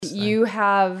You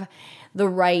have the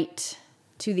right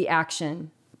to the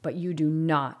action, but you do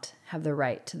not have the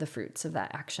right to the fruits of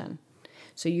that action.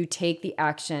 So you take the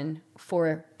action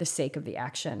for the sake of the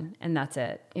action, and that's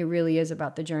it. It really is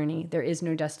about the journey. There is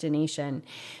no destination.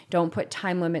 Don't put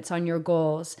time limits on your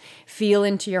goals. Feel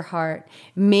into your heart.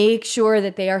 Make sure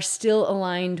that they are still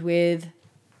aligned with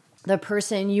the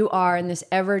person you are in this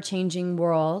ever-changing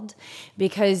world,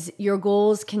 because your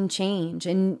goals can change,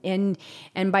 and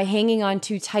by hanging on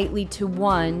too tightly to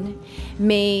one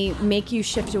may make you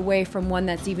shift away from one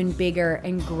that's even bigger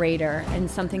and greater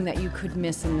and something that you could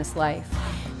miss in this life.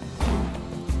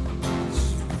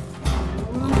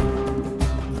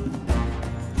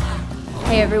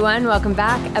 Hey everyone, welcome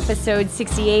back. Episode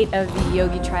 68 of the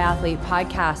Yogi Triathlete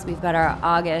Podcast. We've got our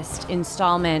August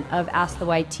installment of Ask the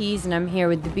YTs, and I'm here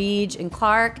with the Beej and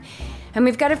Clark. And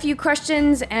we've got a few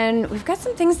questions, and we've got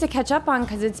some things to catch up on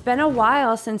because it's been a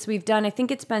while since we've done, I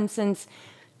think it's been since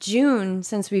June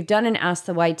since we've done an Ask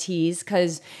the YTs,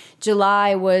 because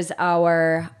July was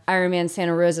our Ironman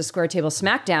Santa Rosa Square Table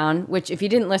Smackdown, which if you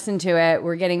didn't listen to it,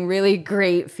 we're getting really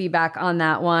great feedback on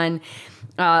that one.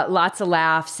 Lots of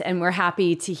laughs, and we're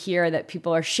happy to hear that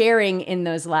people are sharing in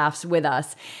those laughs with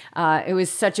us. It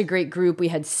was such a great group. We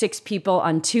had 6 people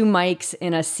on 2 mics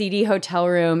in a seedy hotel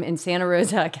room in Santa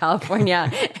Rosa,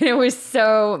 California, and it was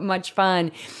so much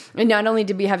fun. And not only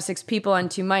did we have 6 people on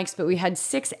 2 mics, but we had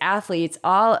 6 athletes,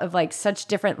 all of like such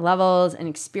different levels and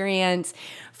experience,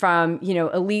 from, you know,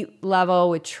 elite level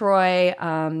with Troy,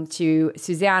 to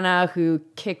Susanna, who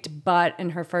kicked butt in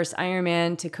her first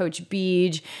Ironman, to Coach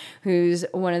Beej, who's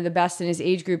one of the best in his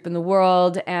age group in the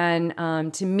world, and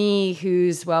to me,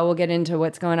 who's, well, we'll get into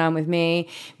what's going on with me,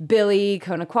 Billy,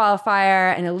 Kona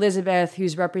qualifier, and Elizabeth,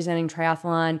 who's representing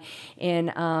triathlon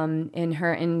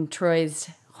in Troy's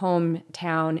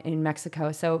hometown in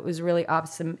Mexico. So it was a really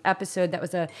awesome episode.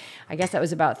 I guess that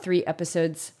was about 3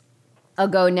 episodes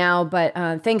ago now, but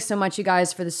thanks so much, you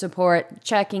guys, for the support,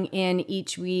 checking in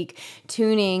each week,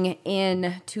 tuning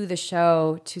in to the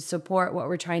show to support what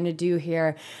we're trying to do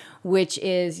here, which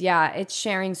is, it's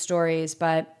sharing stories,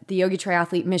 but the Yogi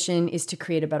Triathlete mission is to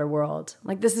create a better world.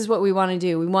 Like, this is what we want to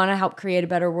do. We want to help create a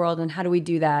better world, and how do we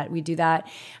do that? How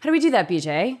do we do that,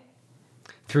 BJ?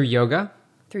 Through yoga.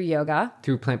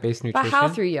 Through plant-based nutrition. But how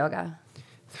through yoga?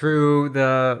 Through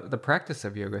the practice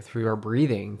of yoga, through our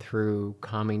breathing, through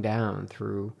calming down,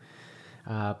 through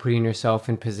putting yourself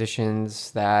in a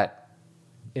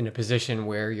position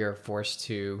where you're forced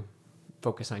to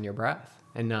focus on your breath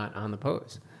and not on the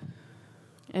pose.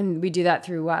 And we do that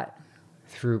through what?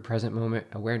 Through present moment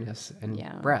awareness and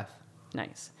breath.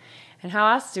 Nice. And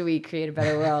how else do we create a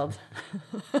better world?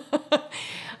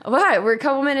 What? We're a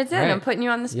couple minutes in. Right. I'm putting you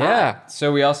on the spot. Yeah.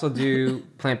 So we also do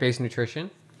plant-based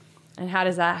nutrition. And how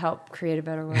does that help create a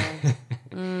better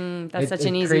world? That's such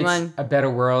an easy one. A better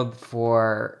world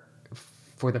for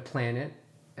the planet,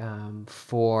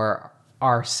 for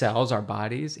ourselves, our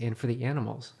bodies, and for the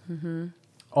animals. Mm-hmm.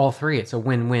 All 3. It's a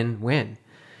win-win-win.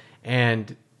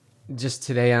 And just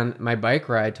today on my bike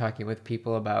ride, talking with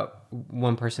people about,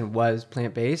 one person was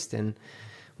plant-based and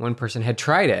one person had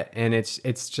tried it, and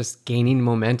it's just gaining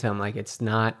momentum. Like, it's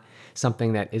not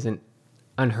something that isn't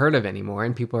unheard of anymore,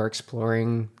 and people are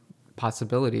exploring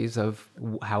possibilities of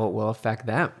how it will affect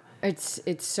them.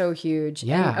 It's so huge.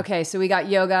 Yeah. And, okay, so we got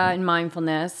yoga and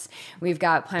mindfulness. We've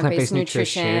got plant-based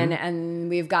nutrition, and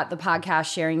we've got the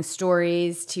podcast sharing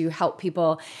stories to help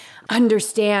people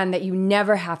understand that you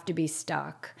never have to be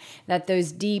stuck, that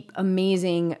those deep,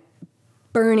 amazing,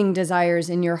 burning desires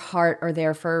in your heart are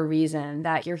there for a reason,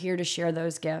 that you're here to share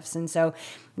those gifts. And so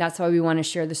that's why we want to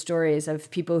share the stories of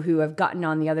people who have gotten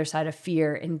on the other side of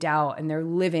fear and doubt, and they're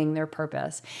living their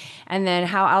purpose. And then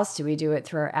how else do we do it?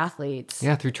 Through our athletes.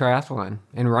 Yeah, through triathlon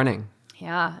and running.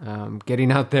 Yeah. Getting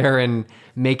out there and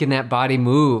making that body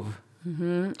move.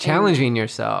 Mm-hmm. Challenging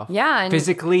yourself. Yeah.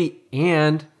 Physically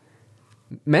and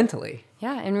mentally.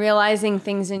 Yeah, and realizing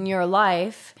things in your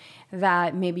life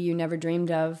that maybe you never dreamed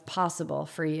of possible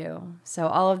for you. So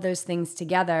all of those things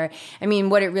together, I mean,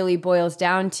 what it really boils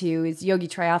down to is Yogi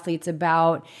Triathlete's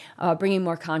about bringing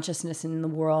more consciousness in the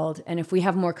world. And if we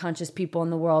have more conscious people in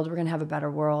the world, we're going to have a better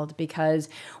world, because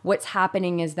what's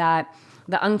happening is that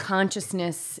the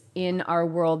unconsciousness in our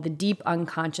world, the deep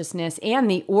unconsciousness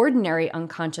and the ordinary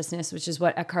unconsciousness, which is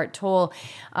what Eckhart Tolle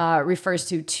refers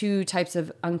to, 2 types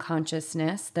of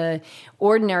unconsciousness. The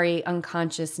ordinary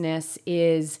unconsciousness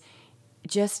is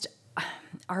just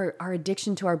our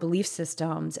addiction to our belief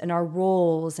systems and our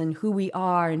roles and who we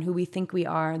are and who we think we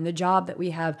are and the job that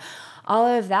we have. All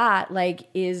of that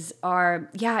is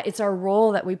it's our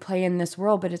role that we play in this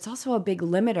world, but it's also a big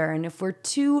limiter. And if we're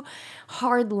too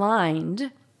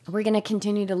hard-lined we're going to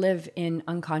continue to live in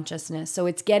unconsciousness. So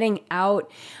it's getting out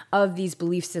of these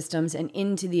belief systems and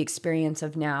into the experience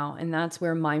of now. And that's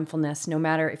where mindfulness, no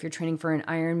matter if you're training for an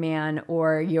Ironman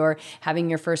or you're having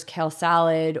your first kale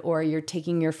salad or you're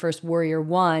taking your first Warrior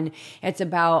One, it's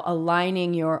about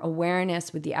aligning your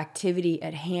awareness with the activity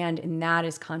at hand. And that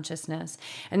is consciousness.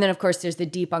 And then, of course, there's the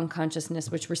deep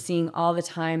unconsciousness, which we're seeing all the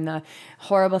time, the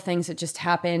horrible things that just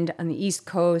happened on the East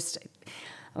Coast.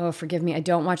 Oh, forgive me. I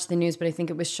don't watch the news, but I think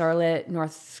it was Charlotte,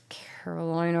 North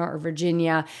Carolina, or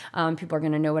Virginia. People are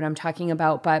going to know what I'm talking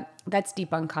about, but that's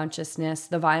deep unconsciousness,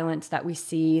 the violence that we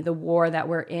see, the war that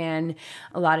we're in,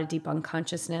 a lot of deep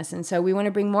unconsciousness. And so we want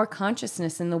to bring more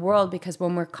consciousness in the world, because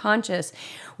when we're conscious,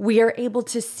 we are able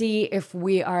to see if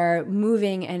we are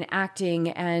moving and acting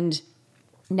and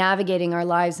navigating our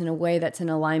lives in a way that's in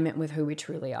alignment with who we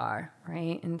truly are,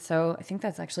 right? And so I think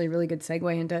that's actually a really good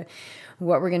segue into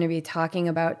what we're going to be talking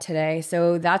about today.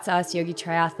 So that's us, Yogi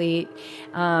Triathlete.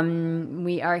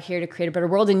 We are here to create a better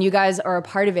world, and you guys are a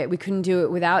part of it. We couldn't do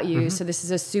it without you. So this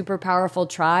is a super powerful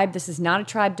tribe. This is not a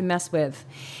tribe to mess with.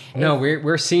 No,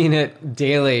 we're seeing it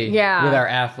daily with our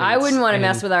athletes. I wouldn't want to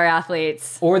mess with our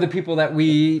athletes. Or the people that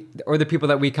we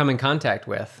come in contact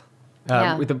with.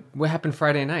 What happened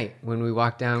Friday night when we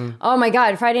walked down? Oh my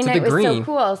God, Friday night was green. so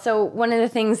cool. So one of the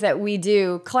things that we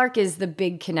do, Clark is the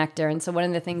big connector. And so one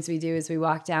of the things we do is we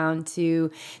walk down to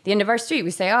the end of our street.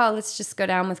 We say, oh, let's just go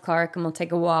down with Clark and we'll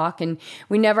take a walk. And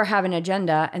we never have an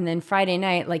agenda. And then Friday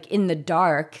night, like in the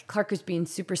dark, Clark was being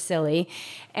super silly.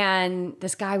 And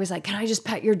this guy was like, can I just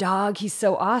pet your dog? He's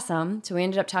so awesome. So we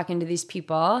ended up talking to these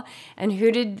people. And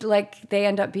who did they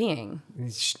end up being?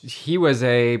 He was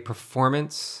a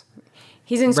performance...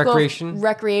 He's in school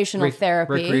recreational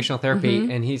therapy.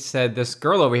 And he said this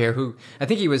girl over here, who I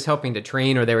think he was helping to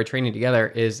train, or they were training together,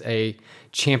 is a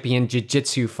champion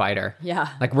jiu-jitsu fighter. Yeah.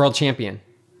 Like world champion.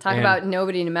 Talk about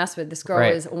nobody to mess with. This girl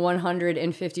is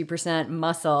 150%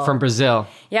 muscle. From Brazil.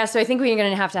 Yeah, so I think we're going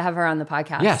to have her on the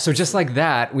podcast. Yeah, so just like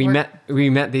that, we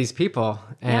met these people,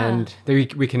 and we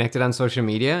connected on social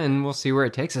media, and we'll see where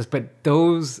it takes us. But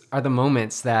those are the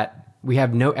moments that we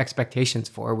have no expectations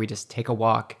for. We just take a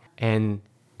walk, and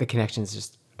the connections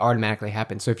just automatically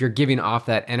happen. So if you're giving off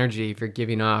that energy, if you're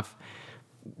giving off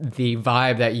the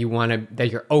vibe that you want to,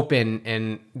 that you're open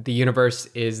and the universe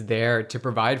is there to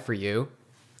provide for you,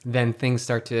 then things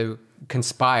start to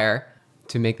conspire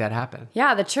to make that happen.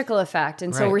 Yeah, the trickle effect.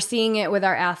 And so we're seeing it with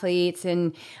our athletes,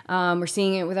 and we're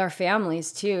seeing it with our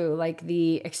families too, like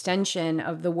the extension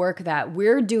of the work that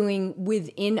we're doing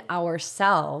within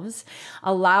ourselves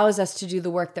allows us to do the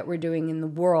work that we're doing in the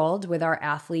world with our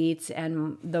athletes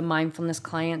and the mindfulness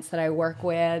clients that I work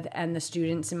with and the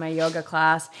students in my yoga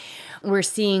class. We're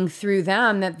seeing through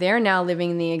them that they're now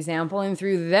living the example, and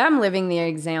through them living the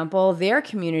example, their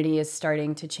community is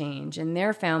starting to change and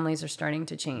their families are starting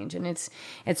to change. And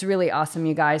it's really awesome,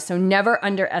 you guys. So never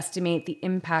underestimate the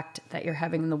impact that you're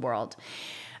having in the world.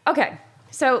 Okay,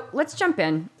 so let's jump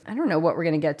in. I don't know what we're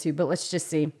going to get to, but let's just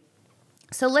see.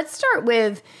 So let's start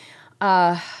with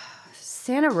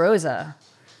Santa Rosa,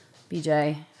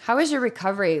 BJ. How is your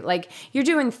recovery? Like, you're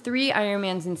doing 3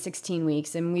 Ironmans in 16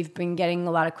 weeks, and we've been getting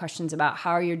a lot of questions about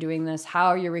how you're doing this,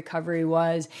 how your recovery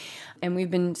was, and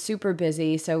we've been super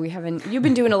busy, so you've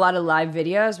been doing a lot of live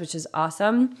videos, which is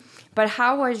awesome. But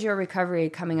how was your recovery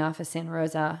coming off of Santa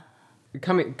Rosa?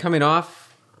 Coming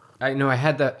off, I know I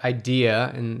had the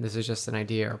idea, and this is just an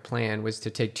idea or plan, was to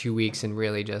take 2 weeks and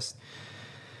really just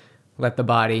let the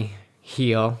body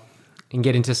heal and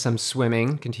get into some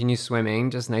swimming, continue swimming,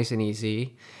 just nice and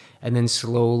easy, and then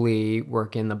slowly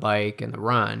work in the bike and the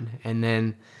run. And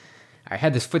then I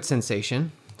had this foot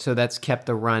sensation, so that's kept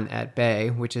the run at bay,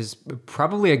 which is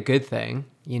probably a good thing,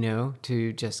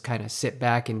 to just kind of sit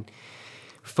back and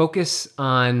focus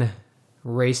on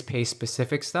race pace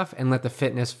specific stuff and let the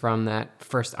fitness from that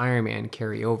first Ironman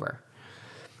carry over.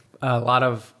 A lot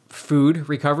of food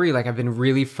recovery, like I've been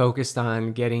really focused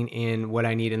on getting in what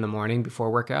I need in the morning before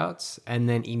workouts, and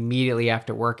then immediately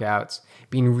after workouts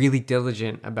being really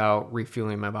diligent about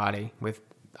refueling my body with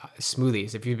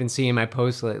smoothies. If you've been seeing my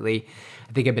posts lately,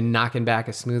 I think I've been knocking back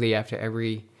a smoothie after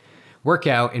every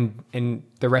workout, and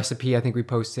the recipe I think we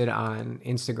posted on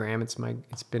Instagram,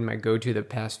 it's been my go-to the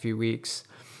past few weeks.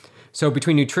 So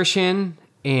between nutrition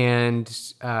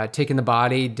and taking the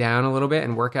body down a little bit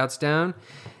and workouts down,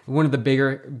 one of the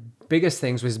biggest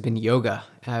things has been yoga.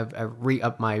 I've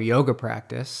re-upped my yoga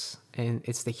practice, and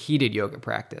it's the heated yoga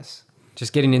practice.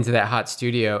 Just getting into that hot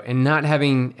studio and not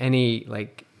having any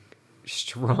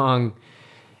strong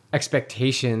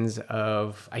expectations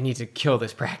of, I need to kill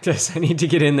this practice, I need to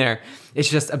get in there. It's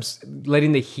just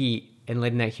letting the heat and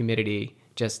letting that humidity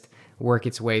just work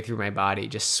its way through my body,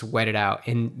 just sweat it out.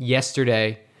 And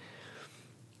yesterday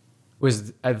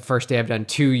was the first day I've done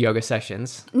 2 yoga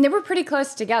sessions. And they were pretty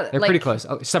close together. They're pretty close,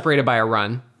 separated by a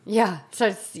run. Yeah. So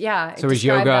it was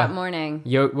yoga that morning.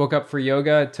 Woke up for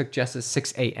yoga, took Jess's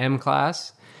 6 a.m.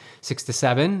 class, 6 to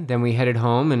 7. Then we headed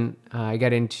home, and I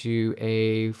got into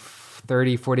a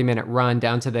 40 minute run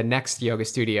down to the next yoga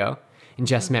studio. And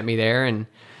Jess met me there, and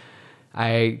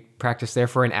I practiced there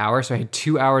for an hour. So I had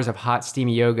 2 hours of hot,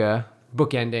 steamy yoga,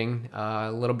 bookending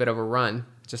a little bit of a run.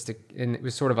 And it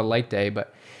was sort of a light day.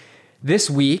 But this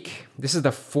week, this is the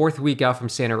 4th week out from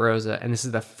Santa Rosa, and this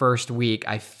is the first week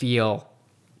I feel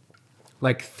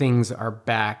like things are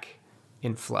back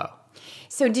in flow.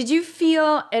 So did you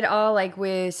feel at all like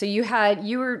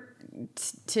you were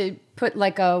to put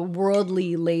like a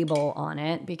worldly label on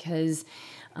it because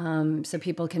so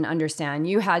people can understand,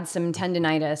 you had some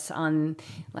tendinitis on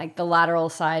like the lateral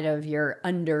side of your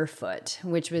underfoot,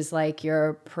 which was like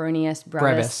your peroneus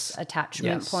brevis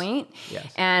attachment point,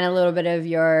 and a little bit of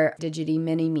your digiti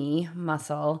minimi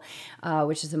muscle,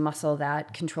 which is a muscle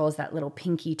that controls that little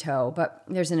pinky toe, but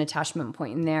there's an attachment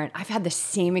point in there. And I've had the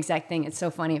same exact thing. It's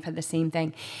so funny. I've had the same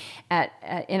thing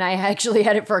and I actually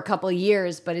had it for a couple of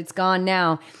years, but it's gone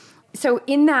now. So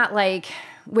in that, like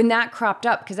when that cropped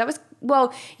up, because that was,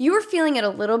 well, you were feeling it a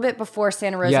little bit before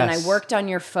Santa Rosa, and I worked on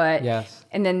your foot,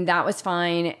 and then that was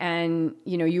fine. And,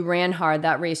 you ran hard.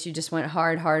 That race, you just went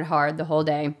hard the whole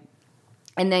day.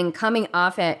 And then coming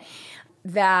off it,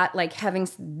 that like having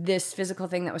this physical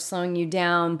thing that was slowing you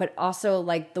down, but also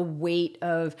like the weight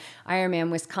of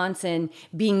Ironman Wisconsin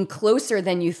being closer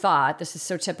than you thought. This is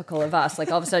so typical of us.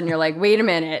 Like all of a sudden you're like, wait a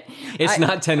minute. It's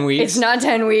not 10 weeks. It's not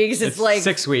 10 weeks. It's like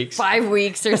 6 weeks, 5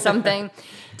 weeks or something.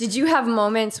 Did you have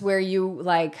moments where you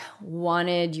like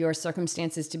wanted your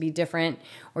circumstances to be different,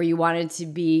 or you wanted to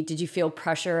be, did you feel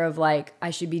pressure of like, I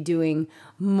should be doing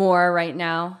more right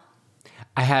now?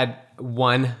 I had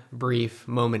one brief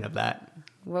moment of that.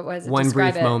 What was it? One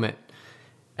Describe brief moment.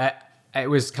 I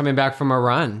was coming back from a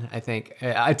run, I think,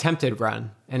 an attempted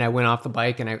run. And I went off the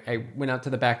bike and I went out to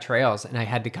the back trails, and I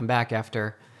had to come back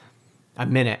after a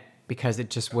minute because it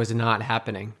just was not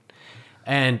happening.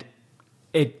 And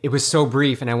it was so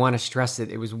brief, and I want to stress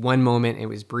it. It was one moment, it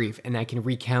was brief. And I can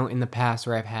recount in the past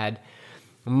where I've had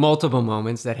multiple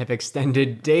moments that have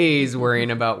extended days worrying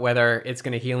about whether it's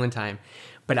going to heal in time.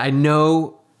 But I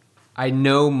know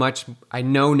too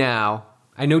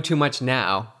much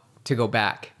now to go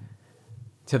back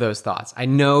to those thoughts. I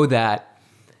know that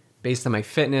based on my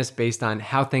fitness, based on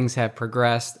how things have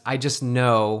progressed, I just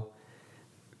know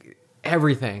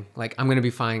everything. Like I'm going to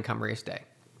be fine come race day.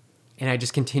 And I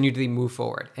just continue to move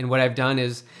forward. And what I've done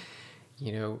is,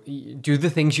 do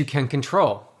the things you can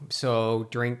control. So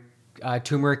drink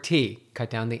turmeric tea,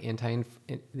 cut down the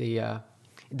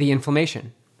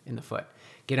inflammation in the foot.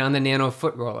 Get on the Nano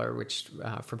foot roller, which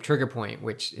from Trigger Point,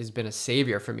 which has been a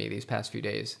savior for me these past few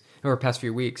days or past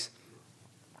few weeks.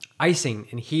 Icing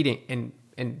and heating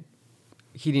and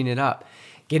heating it up.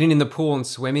 Getting in the pool and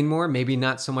swimming more, maybe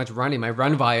not so much running. My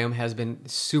run volume has been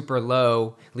super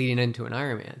low leading into an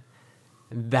Ironman.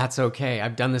 That's okay.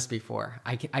 I've done this before.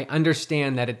 I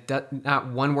understand that not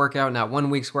one workout, not 1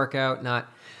 week's workout,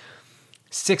 not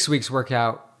 6 weeks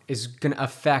workout is going to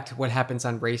affect what happens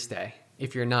on race day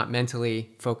if you're not mentally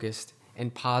focused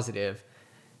and positive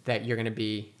that you're going to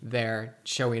be there,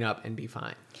 showing up and be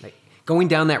fine. Like going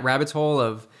down that rabbit's hole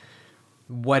of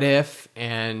what if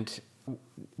and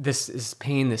this is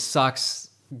pain, this sucks.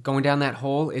 Going down that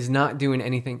hole is not doing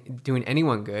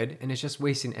anyone good, and it's just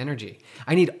wasting energy.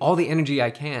 I need all the energy I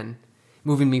can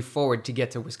moving me forward to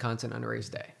get to Wisconsin on race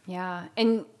day. Yeah.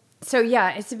 And so,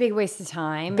 it's a big waste of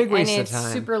time. And it's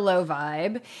super low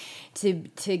vibe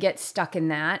to get stuck in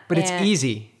that. But it's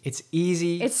easy. It's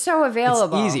easy. It's so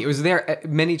available. It's easy. It was there at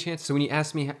many chances. So when you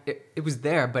asked me, it was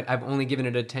there, but I've only given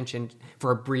it attention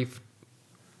for a brief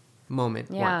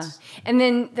moment once. And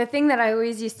then the thing that I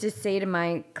always used to say to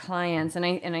my clients, and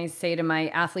I say to my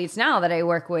athletes now that I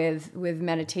work with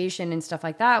meditation and stuff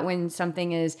like that, when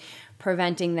something is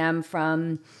preventing them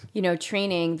from,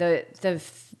 training,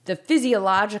 the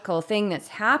physiological thing that's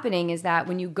happening is that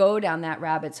when you go down that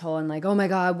rabbit's hole and like, oh my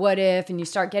God, what if, and you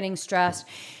start getting stressed,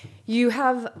 you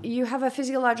have a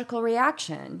physiological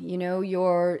reaction.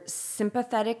 Your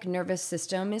sympathetic nervous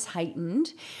system is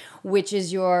heightened, which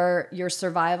is your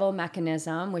survival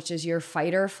mechanism, which is your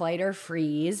fight or flight or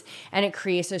freeze, and it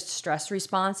creates a stress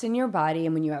response in your body.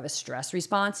 And when you have a stress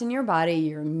response in your body,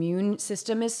 your immune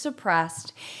system is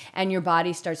suppressed and your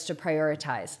body starts to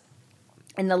prioritize.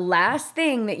 And the last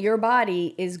thing that your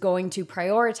body is going to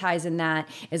prioritize in that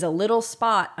is a little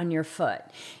spot on your foot.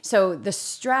 So the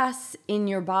stress in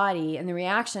your body and the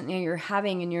reaction that you're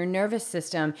having in your nervous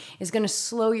system is going to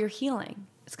slow your healing.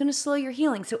 It's going to slow your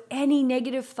healing. So any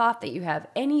negative thought that you have,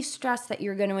 any stress that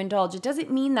you're going to indulge, it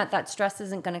doesn't mean that that stress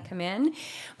isn't going to come in,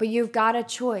 but you've got a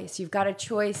choice. You've got a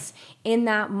choice in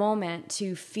that moment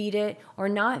to feed it or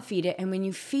not feed it. And when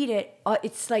you feed it,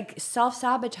 it's like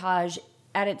self-sabotage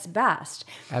at its best.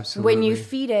 Absolutely. When you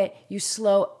feed it, you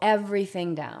slow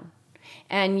everything down.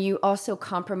 And you also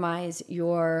compromise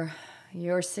your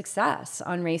success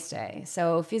on race day.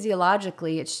 So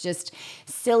physiologically, it's just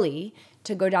silly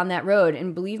to go down that road.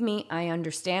 And believe me, I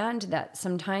understand that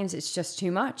sometimes it's just too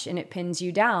much and it pins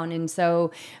you down. And so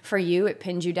for you, it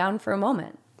pins you down for a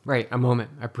moment. Right, a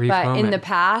moment, a brief but moment. In the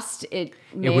past, it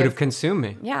would have consumed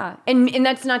me. Yeah. And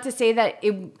that's not to say that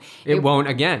it won't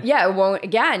again. Yeah, it won't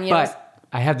again. But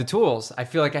I have the tools. I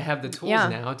feel like I have the tools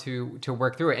now to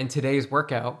work through it. And today's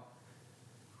workout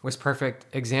was perfect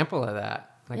example of that.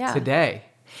 Today.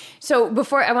 So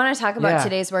before I want to talk about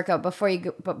today's workout, before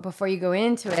you go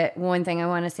into it, one thing I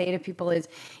want to say to people is,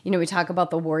 we talk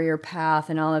about the warrior path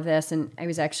and all of this, and I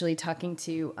was actually talking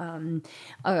to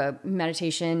a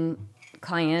meditation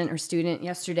client or student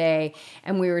yesterday,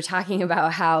 and we were talking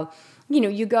about how,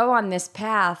 you go on this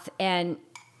path and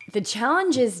the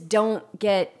challenges don't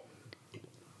get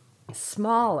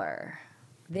smaller,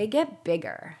 they get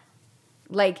bigger.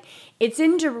 Like, it's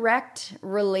in direct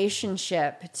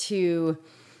relationship to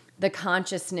the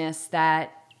consciousness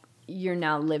that you're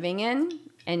now living in,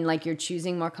 and like you're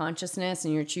choosing more consciousness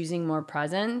and you're choosing more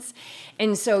presence.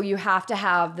 And so you have to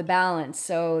have the balance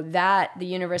so that the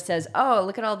universe says, oh,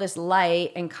 look at all this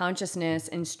light and consciousness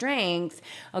and strength.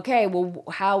 Okay, well,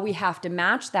 how we have to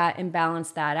match that and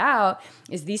balance that out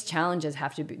is these challenges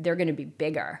they're going to be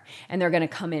bigger and they're going to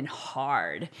come in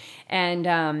hard.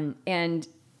 And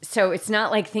so it's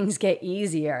not like things get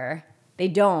easier. They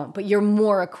don't, but you're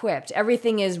more equipped.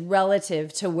 Everything is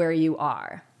relative to where you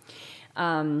are.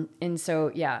 And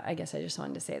so, I guess I just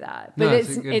wanted to say that. But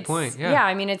it's a good point. Yeah.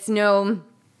 I mean, it's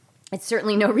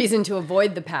certainly no reason to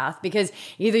avoid the path, because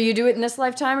either you do it in this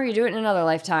lifetime or you do it in another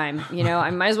lifetime.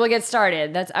 I might as well get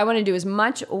started. I want to do as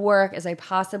much work as I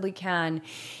possibly can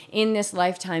in this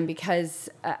lifetime, because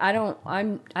I don't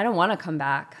want to come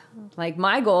back. Like,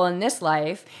 my goal in this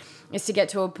life is to get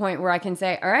to a point where I can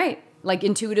say, all right, like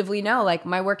intuitively know, like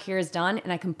my work here is done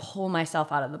and I can pull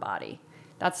myself out of the body.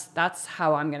 That's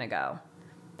how I'm going to go.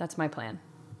 That's my plan.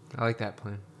 I like that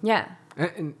plan. Yeah.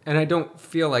 And I don't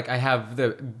feel like I have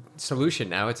the solution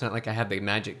now. It's not like I have the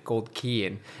magic gold key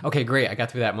and, okay, great, I got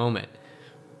through that moment.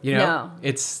 No.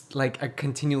 It's like a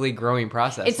continually growing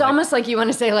process. It's almost like you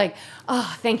want to say like,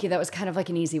 oh, thank you. That was kind of like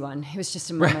an easy one. It was just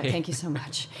a moment. Right. Thank you so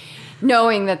much.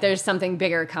 Knowing that there's something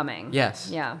bigger coming. Yes.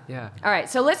 Yeah. Yeah. All right.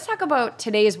 So let's talk about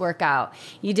today's workout.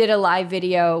 You did a live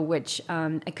video, which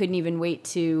I couldn't even wait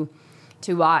to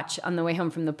watch on the way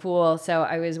home from the pool. So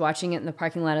I was watching it in the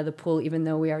parking lot of the pool, even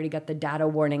though we already got the data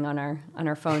warning on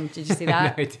our phone. Did you see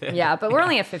that? No, I did. Yeah, but we're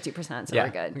only at 50%, so we're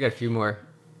good. We got a few more.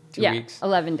 2 weeks.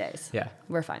 11 days. Yeah.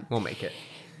 We're fine. We'll make it.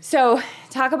 So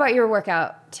talk about your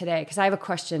workout today, because I have a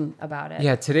question about it.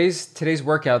 Yeah, today's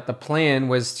workout, the plan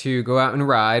was to go out and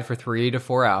ride for 3 to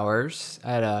 4 hours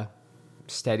at a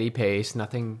steady pace,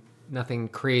 nothing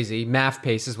crazy. MAF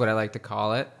pace is what I like to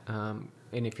call it.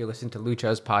 And if you listen to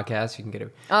Lucha's podcast, you can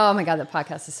get Oh my God, the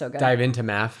podcast is so good. Dive into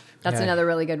MAF. That's another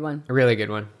really good one. A really good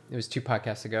one. It was 2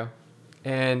 podcasts ago.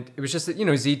 And it was just,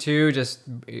 Z2, just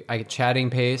a chatting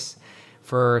pace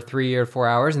for 3 or 4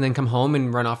 hours, and then come home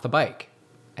and run off the bike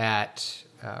at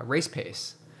race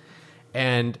pace.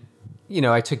 And,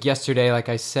 I took yesterday, like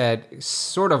I said,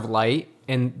 sort of light,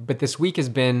 but this week has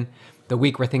been the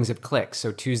week where things have clicked.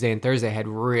 So Tuesday and Thursday I had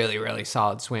really, really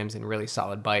solid swims and really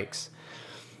solid bikes.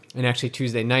 And actually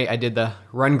Tuesday night I did the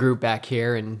run group back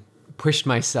here and pushed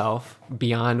myself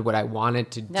beyond what I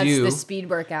wanted to do. That's the speed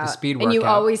workout. And you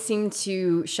always seem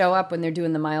to show up when they're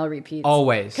doing the mile repeats.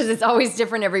 Always. Because it's always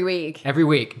different every week. Every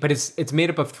week. But it's made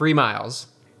up of 3 miles.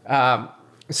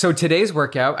 So today's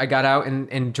workout, I got out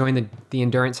and joined the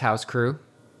Endurance House crew.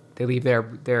 They leave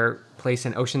their place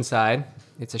in Oceanside.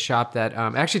 It's a shop that I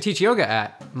actually teach yoga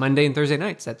at Monday and Thursday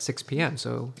nights at 6 p.m.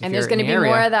 So and there's going to be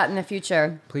more of that in the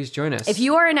future. Please join us. If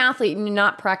you are an athlete and you're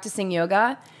not practicing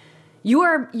yoga, you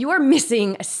are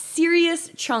missing a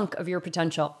serious chunk of your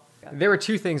potential. There were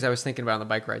 2 things I was thinking about on the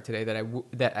bike ride today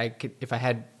that I could,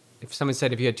 if someone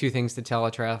said if you had 2 things to tell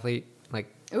a triathlete,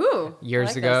 like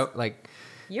years ago, like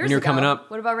years when you're ago. coming up.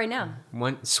 What about right now?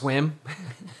 1, swim,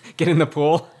 get in the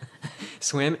pool,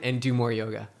 swim, and do more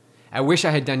yoga. I wish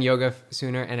I had done yoga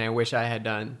sooner, and I wish I had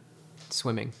done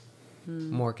swimming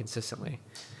more consistently.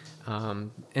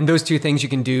 And those two things you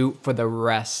can do for the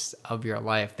rest of your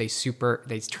life. They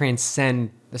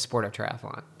transcend the sport of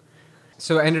triathlon.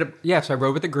 So I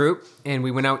rode with the group and we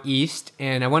went out east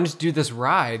and I wanted to do this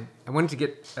ride. I wanted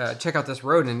to check out this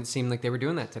road and it seemed like they were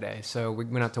doing that today. So we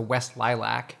went out to West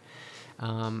Lilac,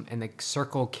 and the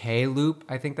Circle K loop,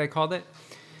 I think they called it.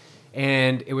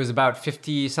 And it was about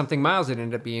 50 something miles it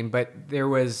ended up being, but there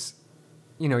was,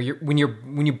 when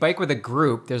you bike with a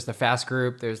group, there's the fast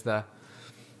group, there's the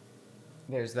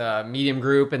medium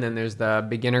group, and then there's the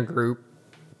beginner group.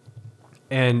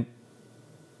 And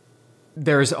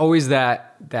there's always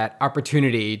that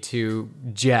opportunity to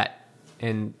jet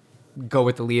and go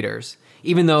with the leaders.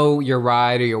 Even though your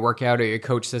ride or your workout or your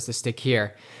coach says to stick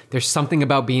here, there's something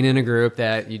about being in a group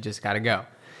that you just got to go.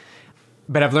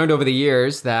 But I've learned over the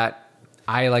years that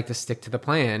I like to stick to the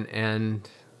plan, and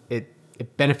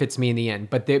it benefits me in the end.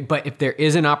 But if there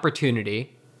is an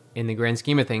opportunity in the grand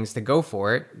scheme of things to go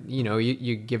for it,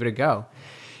 you give it a go.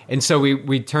 And so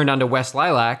we turned onto West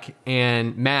Lilac,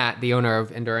 and Matt, the owner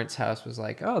of Endurance House, was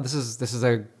like, "Oh, this is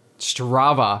a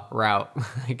Strava route,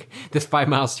 like this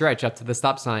 5-mile stretch up to the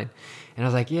stop sign." And I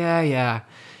was like, "Yeah."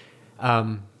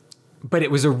 But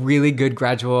it was a really good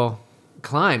gradual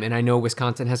climb, and I know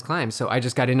Wisconsin has climbs, so I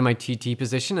just got into my TT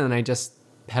position and I just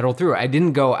pedaled through. I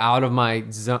didn't go I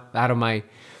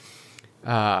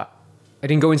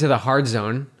didn't go into the hard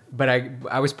zone. But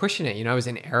I was pushing it, I was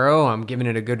in aero. I'm giving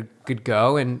it a good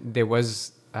go, and there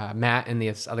was Matt and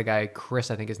this other guy, Chris,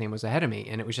 I think his name was, ahead of me,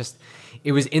 and it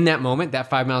was in that moment, that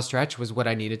 5-mile stretch was what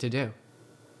I needed to do,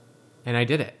 and I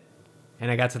did it,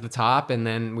 and I got to the top, and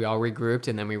then we all regrouped,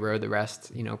 and then we rode the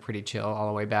rest, pretty chill all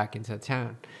the way back into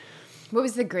town. What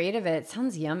was the grade of it? It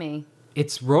sounds yummy.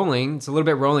 It's rolling. It's a little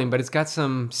bit rolling, but it's got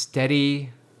some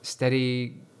steady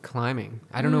climbing.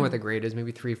 I don't know what the grade is,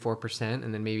 maybe 3-4%,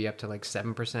 and then maybe up to like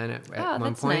 7% at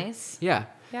one point. That's nice. Yeah.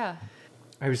 Yeah.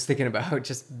 I was thinking about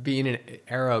just being an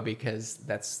aero because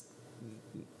that's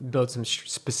built some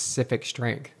specific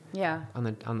strength. Yeah. On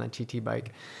the TT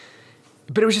bike.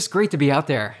 But it was just great to be out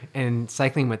there and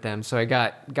cycling with them. So I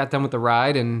got done with the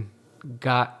ride and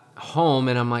got home,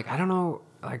 and I'm like, I don't know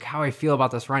like how I feel about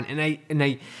this run. And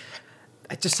I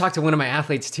just talked to one of my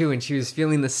athletes too, and she was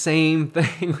feeling the same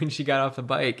thing when she got off the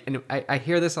bike. And I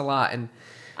hear this a lot. And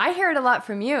I hear it a lot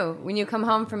from you when you come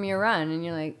home from your run and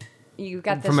you're like, you've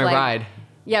got this from my ride.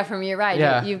 Yeah, from your ride.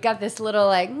 Yeah. You've got this little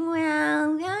like, well,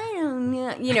 I don't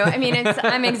know. I mean,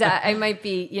 I might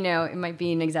be, it might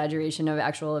be an exaggeration of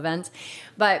actual events,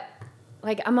 but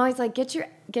like, I'm always like, get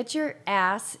your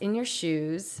ass in your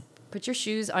shoes, put your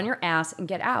shoes on your ass and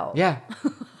get out. Yeah.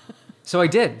 So I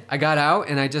did. I got out,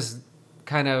 and I just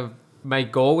my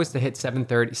goal was to hit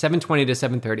 720 to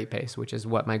 730 pace, which is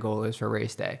what my goal is for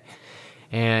race day.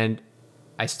 And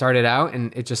I started out,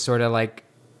 and it just sort of like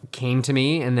came to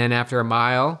me. And then after a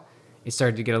mile, it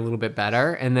started to get a little bit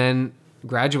better. And then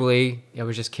gradually I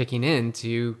was just kicking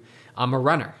into, I'm a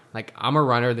runner. Like, I'm a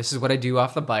runner. This is what I do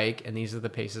off the bike, and these are the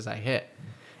paces I hit.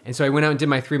 And so I went out and did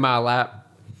my 3-mile lap,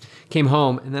 came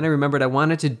home, and then I remembered I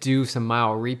wanted to do some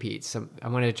mile repeats. I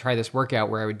wanted to try this workout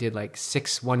where I did like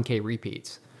 6 1K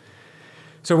repeats.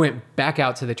 So I went back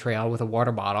out to the trail with a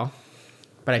water bottle,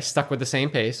 but I stuck with the same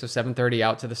pace, so 7:30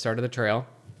 out to the start of the trail.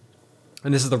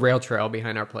 And this is the rail trail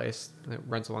behind our place. It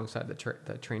runs alongside the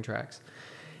train tracks.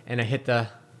 And I hit the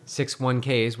 6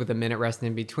 1Ks with a minute rest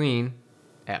in between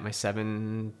at my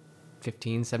 7:15,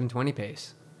 7:20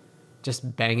 pace.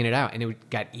 Just banging it out. And it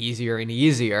got easier and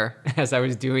easier as I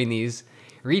was doing these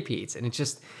repeats. And it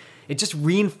just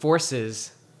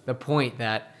reinforces the point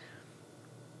that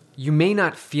you may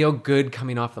not feel good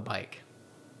coming off the bike,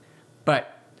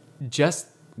 but just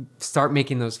start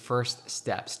making those first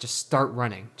steps. Just start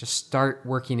running. Just start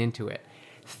working into it.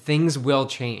 Things will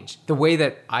change. The way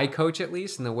that I coach, at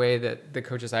least, and the way that the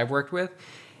coaches I've worked with,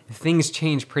 things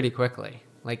change pretty quickly.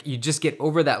 Like, you just get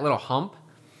over that little hump,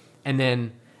 and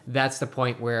then that's the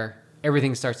point where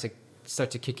everything starts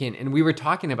to kick in. And we were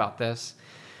talking about this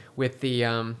with the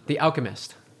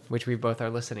Alchemist, which we both are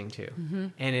listening to. Mm-hmm.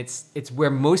 And it's where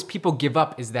most people give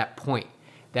up, is that point.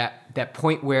 That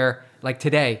point where, like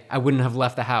today, I wouldn't have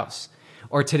left the house.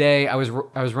 Or today, I was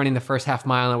running the first half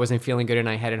mile and I wasn't feeling good and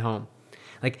I headed home.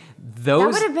 Like,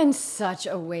 those... That would have been such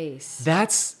a waste.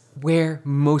 That's where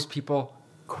most people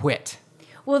quit.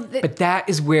 Well, but that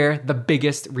is where the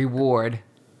biggest reward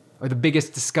or the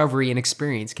biggest discovery and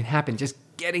experience can happen, just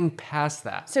getting past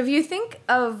that. So if you think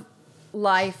of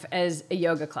life as a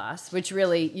yoga class, which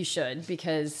really you should,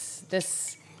 because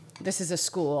this is a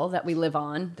school that we live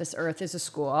on. This earth is a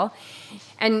school.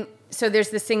 And so there's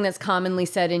this thing that's commonly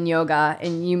said in yoga,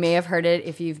 and you may have heard it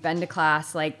if you've been to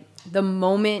class, like, the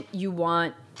moment you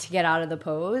want to get out of the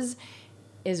pose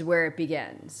is where it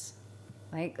begins.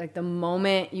 Like the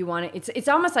moment you want to, it's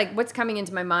almost like what's coming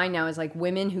into my mind now is like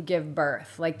women who give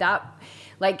birth, like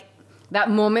that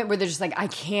moment where they're just like, I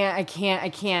can't.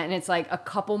 And it's like a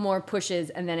couple more pushes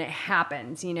and then it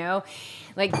happens, you know?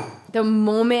 Like the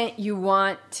moment you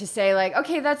want to say like,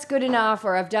 okay, that's good enough,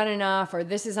 or I've done enough, or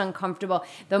this is uncomfortable.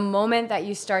 The moment that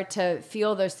you start to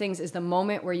feel those things is the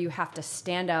moment where you have to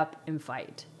stand up and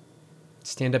fight.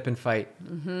 Stand up and fight.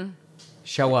 Mm-hmm.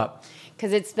 Show up.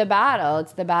 Because it's the battle.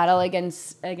 It's the battle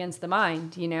against the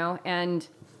mind, you know? And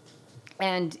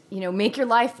you know, make your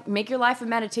life a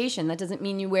meditation. That doesn't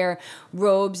mean you wear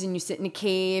robes and you sit in a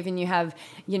cave and you have,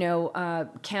 you know,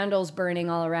 candles burning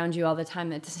all around you all the time.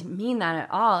 That doesn't mean that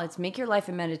at all. It's make your life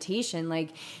a meditation.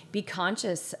 Like, be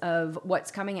conscious of what's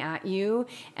coming at you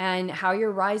and how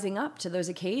you're rising up to those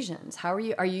occasions. How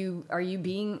are you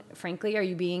being, frankly, are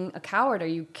you being a coward?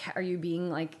 Are you being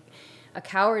like a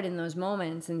coward in those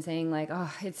moments and saying like,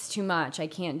 oh, it's too much, I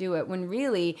can't do it. When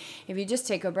really, if you just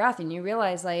take a breath and you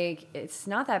realize like, it's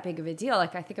not that big of a deal.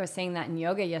 Like, I think I was saying that in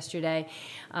yoga yesterday.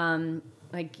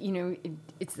 Like, you know,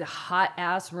 it's a hot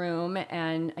ass room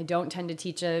and I don't tend to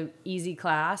teach a easy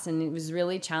class, and it was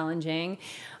really challenging,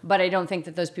 but I don't think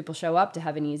that those people show up to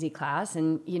have an easy class.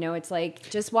 And, you know, it's like,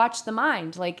 just watch the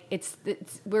mind. Like it's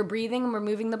we're breathing and we're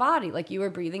moving the body. Like you were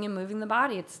breathing and moving the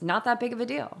body. It's not that big of a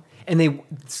deal. And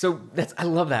I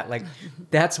love that. Like,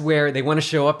 that's where they want to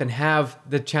show up and have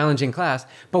the challenging class.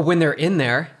 But when they're in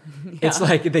there, it's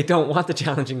like, they don't want the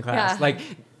challenging class. Yeah. Like,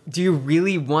 do you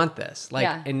really want this? Like,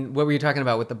 yeah. And what were you talking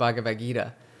about with the Bhagavad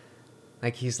Gita?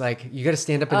 Like, he's like, you got to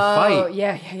stand up and fight. Oh,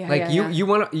 yeah. Like, you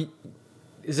want to,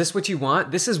 is this what you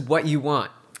want? This is what you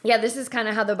want. Yeah, this is kind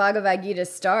of how the Bhagavad Gita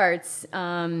starts.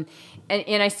 And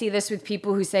I see this with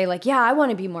people who say like, yeah, I want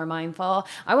to be more mindful.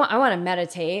 I want to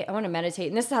meditate.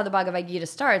 And this is how the Bhagavad Gita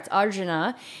starts.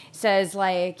 Arjuna says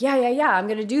like, yeah, I'm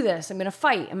going to do this. I'm going to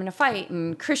fight.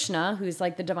 And Krishna, who's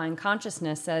like the divine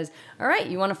consciousness, says, all right,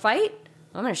 you want to fight?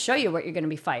 I'm going to show you what you're going to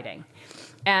be fighting.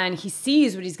 And he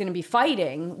sees what he's going to be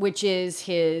fighting, which is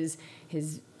his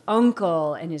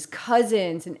uncle and his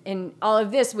cousins and all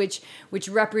of this, which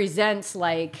represents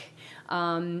like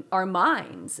our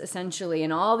minds essentially,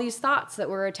 and all these thoughts that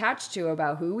we're attached to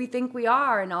about who we think we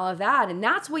are and all of that. And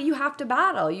that's what you have to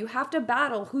battle. You have to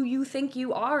battle who you think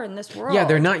you are in this world. Yeah,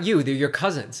 they're not you. They're your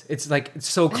cousins. It's like, it's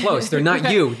so close. They're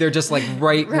not you. They're just like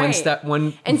right. one step.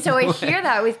 And so I hear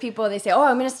that with people. They say, oh,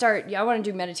 I want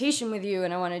to do meditation with you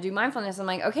and I want to do mindfulness. I'm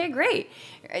like, okay, great.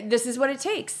 This is what it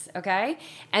takes. Okay.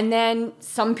 And then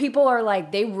some people are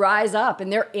like, they rise up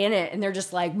and they're in it and they're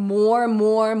just like more.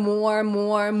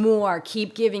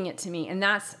 Keep giving it to me. And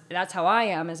that's how I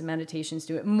am as a meditation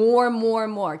student.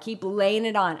 More. Keep laying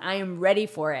it on. I am ready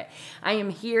for it. I am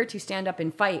here to stand up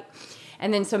and fight.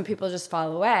 And then some people just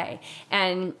fall away.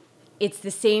 And it's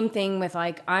the same thing with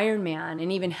like Iron Man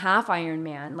and even half Iron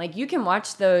Man. Like, you can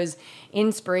watch those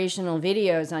inspirational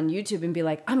videos on YouTube and be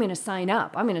like, I'm going to sign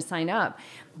up.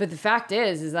 But the fact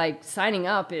is like, signing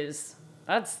up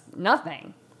that's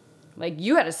nothing. Like,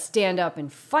 you got to stand up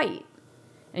and fight.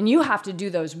 And you have to do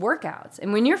those workouts.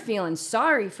 And when you're feeling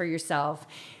sorry for yourself,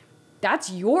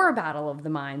 that's your battle of the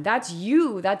mind. That's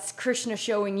you. That's Krishna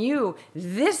showing you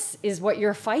this is what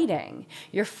you're fighting.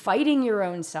 You're fighting your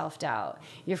own self-doubt.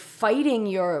 You're fighting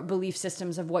your belief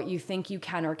systems of what you think you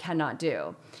can or cannot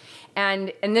do.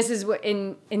 And this is what,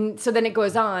 and so then it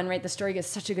goes on, right? The story is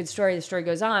such a good story. The story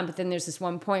goes on, but then there's this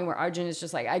one point where Arjuna is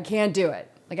just like, I can't do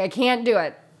it. Like, I can't do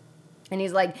it. And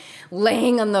he's like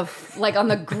laying on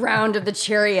the ground of the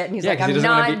chariot. And he's like, I'm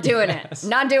not doing it.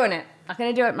 Not doing it. Not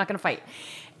going to do it. I'm not going to fight.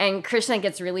 And Krishna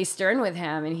gets really stern with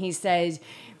him. And he says,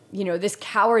 you know, this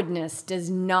cowardness does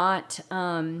not,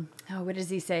 what does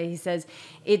he say? He says,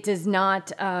 it does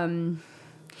not,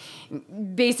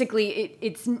 basically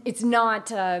it's not,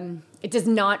 it does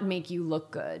not make you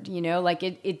look good. You know, like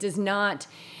it does not,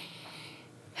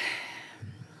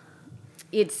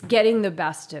 it's getting the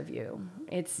best of you.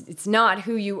 It's not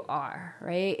who you are,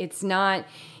 right? It's not,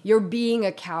 you're being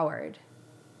a coward.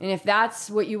 And if that's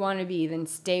what you want to be, then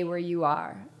stay where you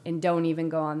are and don't even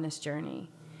go on this journey.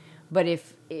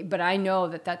 But I know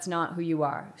that that's not who you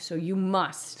are. So you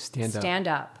must stand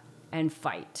up and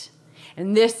fight.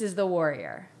 And this is the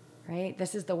warrior, right?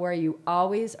 This is the warrior. You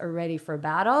always are ready for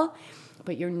battle,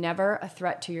 but you're never a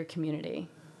threat to your community.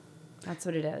 That's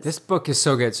what it is. This book is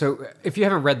so good. So if you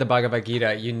haven't read the Bhagavad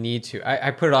Gita, you need to.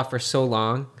 I put it off for so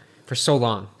long. So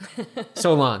long.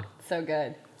 So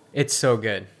good. It's so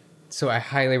good. So I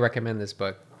highly recommend this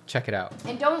book. Check it out.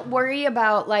 And don't worry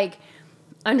about like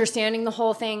understanding the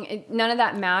whole thing. None of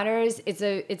that matters. It's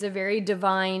a very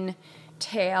divine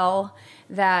tail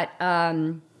that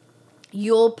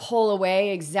you'll pull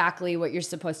away exactly what you're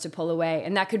supposed to pull away.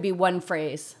 And that could be one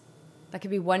phrase. That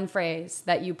could be one phrase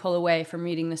that you pull away from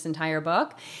reading this entire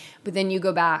book. But then you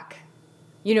go back.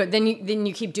 Then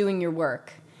you keep doing your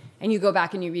work. And you go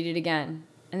back and you read it again.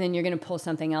 And then you're going to pull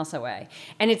something else away.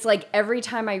 And it's like every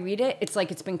time I read it, it's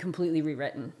like it's been completely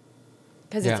rewritten.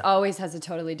 Because it always has a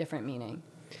totally different meaning.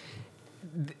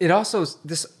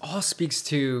 This all speaks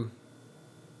to...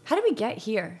 How did we get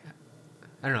here?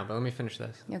 I don't know, but let me finish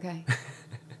this. Okay.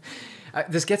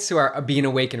 This gets to our being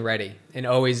awake and ready, and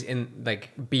always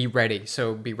be ready.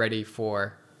 So be ready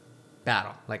for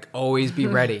battle. Like always be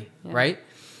ready, right?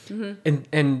 Mm-hmm.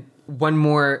 And one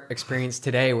more experience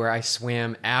today where I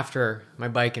swam after my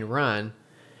bike and run,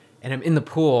 and I'm in the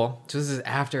pool. So this is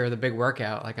after the big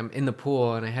workout. Like I'm in the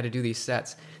pool and I had to do these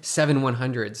sets, 7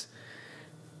 100s,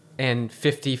 and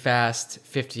 50 fast,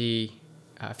 50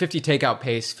 takeout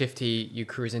pace, 50 you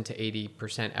cruise into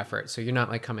 80% effort. So you're not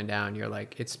like coming down. You're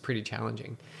like, it's pretty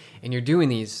challenging. And you're doing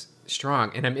these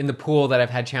strong. And I'm in the pool that I've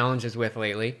had challenges with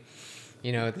lately.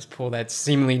 This pool that's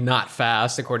seemingly not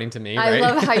fast, according to me. I right?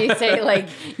 love how you say, like,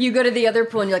 you go to the other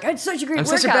pool and you're like, it's such a great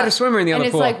workout. I'm such a better swimmer in the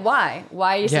other pool. And it's like, why?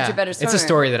 Why are you such a better swimmer? It's a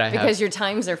story that I have. Because your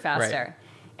times are faster. Right.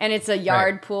 And it's a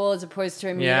yard pool as opposed to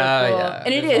a meter pool. Yeah.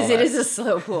 And it is a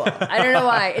slow pool. I don't know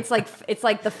why. It's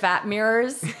like the fat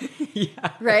mirrors.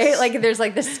 Right? Like there's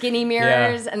like the skinny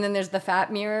mirrors and then there's the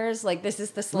fat mirrors. Like this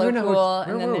is the slow pool.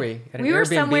 Where were we? At an we were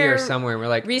Airbnb or somewhere. We're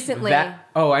like recently. I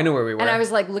know where we were. And I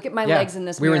was like, look at my legs in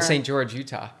this mirror. We were in St. George,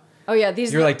 Utah. Oh yeah,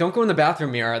 You're like, don't go in the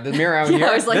bathroom mirror. The mirror out here.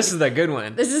 I was like, this is the good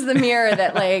one. This is the mirror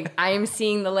that like I am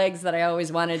seeing the legs that I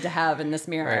always wanted to have in this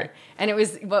mirror. Right. And it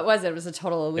was It was a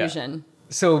total illusion. Yeah.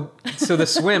 So the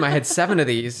swim, I had 7 of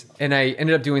these, and I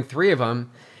ended up doing 3 of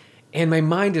them. And my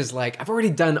mind is like, I've already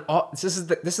done all. This is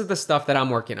the stuff that I'm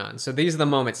working on. So these are the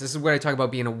moments. This is what I talk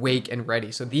about being awake and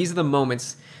ready. So these are the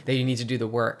moments that you need to do the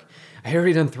work. I had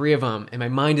already done 3 of them, and my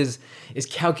mind is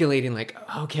calculating like,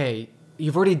 okay,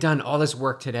 you've already done all this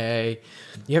work today.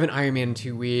 You have an Ironman in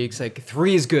 2 weeks. Like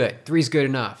 3 is good. 3 is good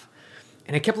enough.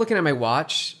 And I kept looking at my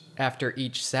watch after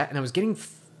each set, and I was getting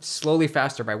slowly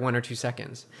faster by 1 or 2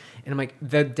 seconds. And I'm like,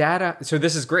 the data, so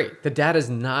this is great. The data is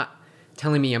not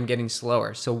telling me I'm getting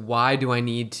slower. So why do I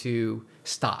need to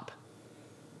stop?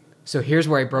 So here's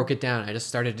where I broke it down. I just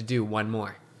started to do 1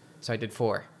 more. So I did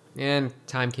 4 and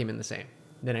time came in the same.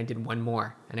 Then I did 1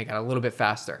 more and I got a little bit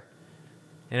faster.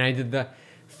 And I did the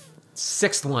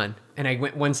 6th one and I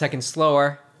went 1 second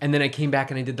slower. And then I came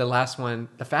back and I did the last one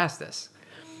the fastest.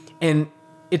 And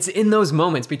it's in those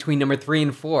moments between number 3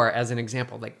 and 4, as an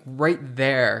example, like right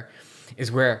there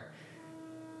is where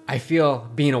I feel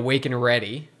being awake and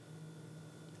ready.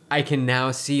 I can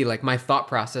now see like my thought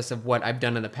process of what I've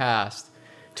done in the past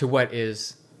to what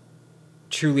is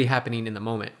truly happening in the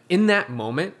moment. In that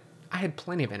moment, I had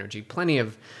plenty of energy, plenty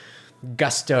of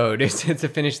gusto to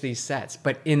finish these sets.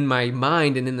 But in my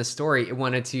mind and in the story, it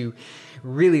wanted to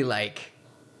really like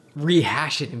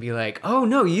rehash it and be like, oh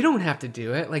no, you don't have to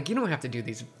do it. Like you don't have to do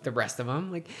the rest of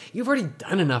them. Like you've already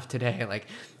done enough today. Like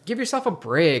give yourself a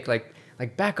break. Like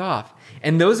back off.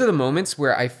 And those are the moments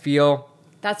where I feel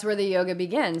that's where the yoga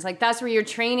begins. Like that's where your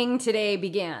training today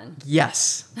began.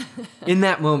 Yes. In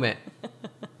that moment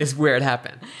is where it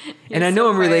happened. And I know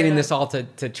I'm relating this all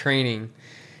to training,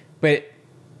 but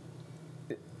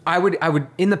I would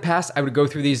in the past I would go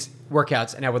through these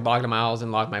workouts and I would log the miles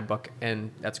and log my book, and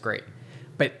that's great.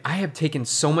 But I have taken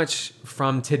so much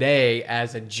from today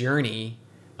as a journey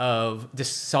of this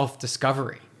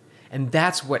self-discovery. And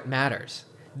that's what matters.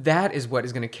 That is what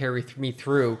is going to carry me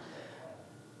through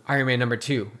Ironman number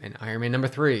 2 and Ironman number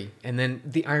 3, and then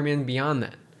the Ironman beyond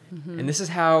that. Mm-hmm. And this is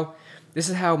how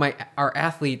our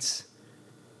athletes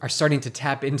are starting to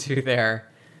tap into their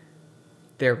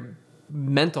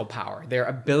mental power, their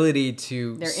ability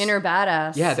to their inner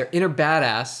badass. Yeah, their inner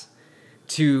badass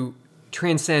to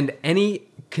transcend any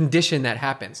condition that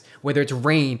happens, whether it's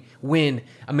rain, wind,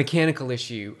 a mechanical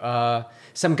issue,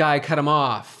 some guy cut him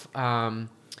off,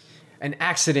 an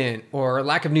accident or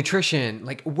lack of nutrition,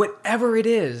 like whatever it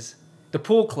is, the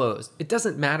pool closed. It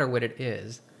doesn't matter what it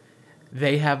is.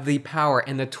 They have the power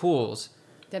and the tools.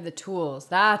 They have the tools.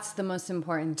 That's the most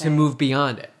important thing. To move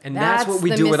beyond it. And that's what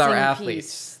we do with our athletes.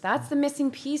 Piece. That's the missing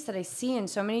piece that I see in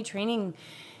so many training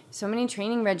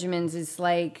regimens is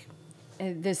like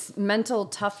this mental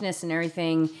toughness and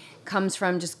everything comes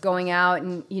from just going out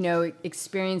and,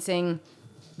 experiencing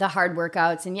the hard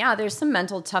workouts. And yeah, there's some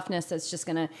mental toughness that's just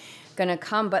gonna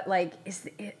come, but like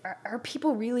are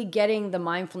people really getting the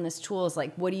mindfulness tools?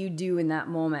 Like what do you do in that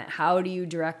moment? How do you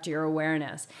direct your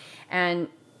awareness? And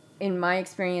in my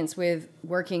experience with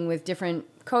working with different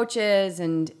coaches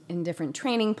and in different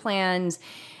training plans,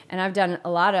 and I've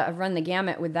run the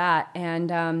gamut with that,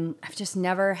 and I've just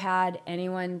never had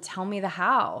anyone tell me the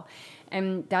how.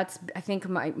 And that's, I think,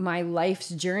 my life's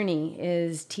journey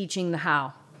is teaching the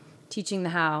how. Teaching the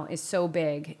how is so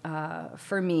big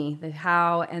for me, the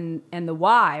how and the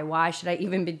why. Why should I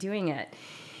even be doing it?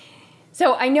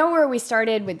 So I know where we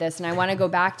started with this, and I want to go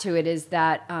back to it, is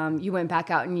that you went back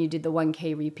out and you did the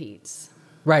 1K repeats.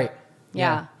 Right.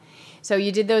 Yeah. So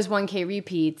you did those 1K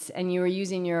repeats, and you were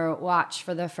using your watch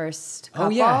for the first couple. Oh,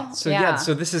 yeah.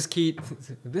 So this is key.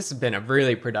 This has been a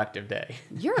really productive day.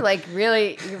 You're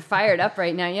you're fired up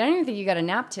right now. I don't even think you got a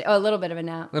nap today. Oh, a little bit of a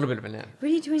nap. A little bit of a nap. What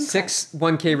are you doing? 6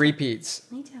 1K repeats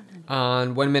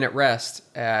on 1 minute rest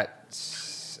at 7:20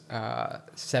 to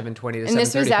 7:30 And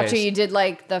this was after pace. you did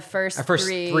like the first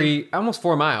three, almost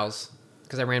 4 miles,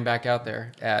 because I ran back out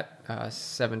there at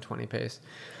 7:20 pace.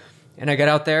 And I got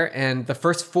out there, and the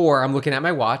first 4, I'm looking at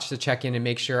my watch to check in and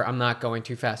make sure I'm not going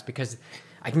too fast, because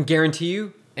I can guarantee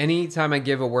you, anytime I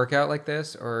give a workout like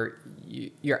this, or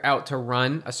you're out to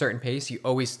run a certain pace, you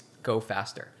always go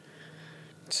faster.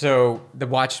 So the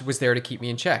watch was there to keep me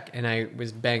in check, and I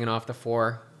was banging off the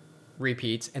 4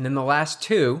 repeats. And then the last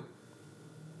 2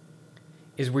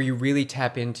 is where you really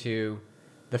tap into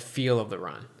the feel of the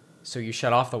run. So you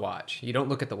shut off the watch. You don't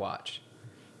look at the watch.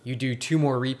 You do 2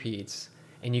 more repeats,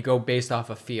 and you go based off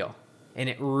of feel. And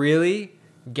it really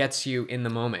gets you in the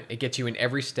moment. It gets you in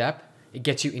every step. It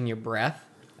gets you in your breath.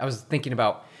 I was thinking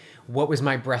about, what was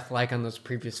my breath like on those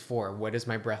previous 4? What is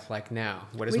my breath like now?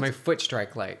 What is my foot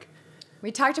strike like?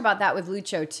 We talked about that with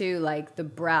Lucho too, like the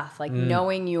breath, like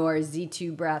knowing your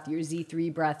Z2 breath, your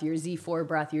Z3 breath, your Z4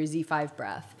 breath, your Z5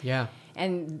 breath. Yeah.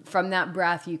 And from that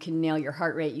breath, you can nail your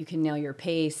heart rate, you can nail your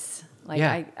pace.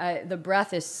 Like the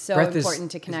breath is so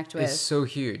important to connect with. It's so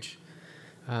huge.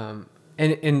 And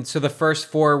so the first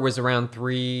 4 was around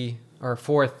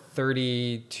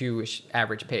 4:32-ish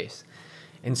average pace.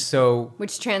 And so,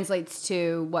 which translates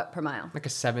to what per mile? Like a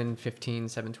 7:15,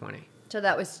 7:20. So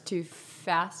that was too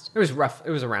fast? It was rough.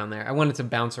 It was around there. I wanted to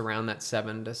bounce around that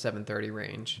 7 to 7:30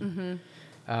 range.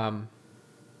 Mm-hmm.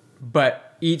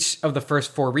 But each of the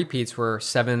first 4 repeats were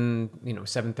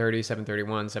 7:30,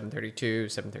 7:31, 7:32,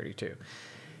 7:32.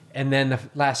 And then the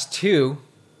last 2,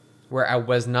 where I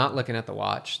was not looking at the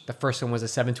watch. The first one was a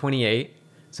 7:28,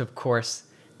 so of course,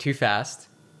 too fast,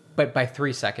 but by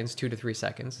 3 seconds, 2 to 3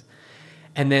 seconds.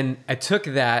 And then I took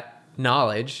that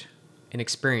knowledge and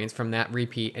experience from that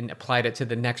repeat and applied it to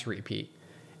the next repeat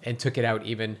and took it out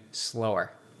even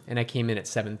slower. And I came in at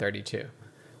 7:32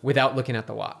 without looking at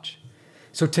the watch.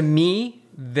 So to me,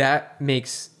 that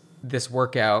makes this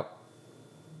workout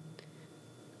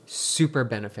super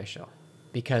beneficial,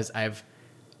 because I've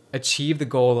achieved the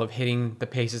goal of hitting the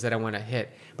paces that I want to hit,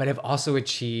 but I've also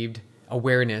achieved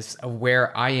awareness of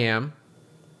where I am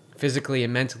physically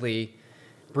and mentally,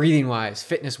 breathing wise,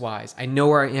 fitness wise. I know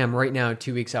where I am right now,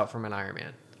 2 weeks out from an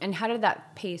Ironman. And how did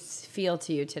that pace feel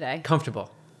to you today?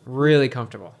 Comfortable, really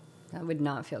comfortable. That would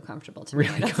not feel comfortable to me.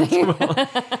 Really comfortable.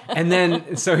 and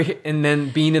then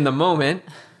being in the moment,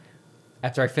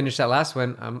 after I finished that last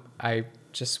one, I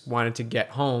just wanted to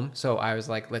get home. So I was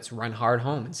like, let's run hard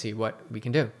home and see what we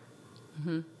can do.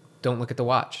 Mm-hmm. Don't look at the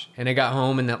watch. And I got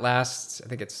home, and that last, I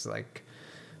think it's like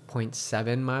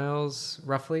 0.7 miles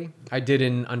roughly, I did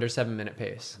in under 7-minute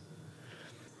pace.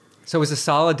 So it was a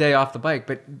solid day off the bike,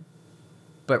 but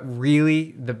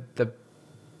really the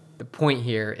point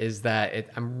here is that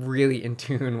I'm really in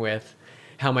tune with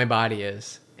how my body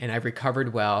is, and I've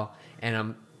recovered well, and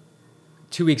I'm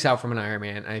 2 weeks out from an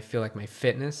Ironman, and I feel like my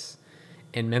fitness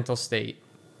and mental state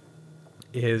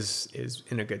is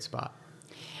in a good spot.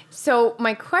 So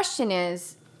my question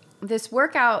is, this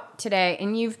workout today,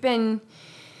 and you've been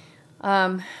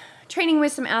training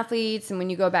with some athletes, and when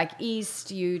you go back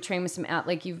east, you train with some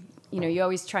you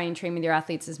always try and train with your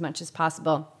athletes as much as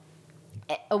possible.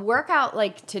 A workout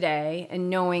like today, and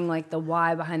knowing like the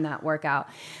why behind that workout,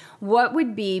 what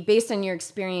would be, based on your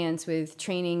experience with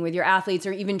training with your athletes,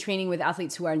 or even training with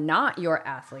athletes who are not your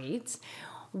athletes,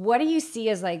 what do you see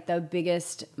as like the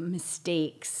biggest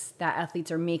mistakes that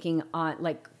athletes are making on,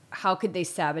 like, how could they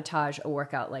sabotage a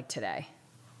workout like today?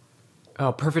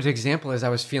 Oh, perfect example is I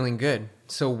was feeling good.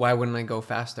 So why wouldn't I go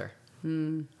faster?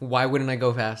 Why wouldn't I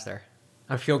go faster?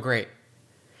 I feel great.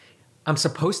 I'm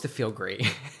supposed to feel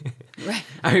great. Right.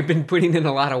 I've been putting in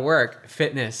a lot of work,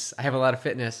 fitness. I have a lot of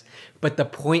fitness. But the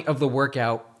point of the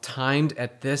workout, timed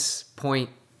at this point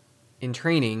in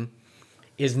training,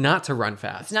 is not to run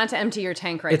fast. It's not to empty your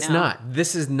tank right now. It's not.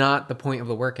 This is not the point of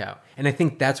the workout. And I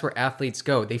think that's where athletes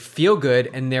go. They feel good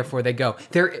and therefore they go.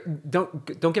 Don't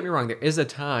get me wrong. There is a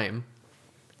time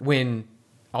when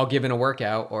I'll give in a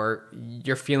workout or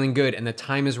you're feeling good and the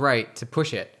time is right to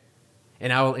push it.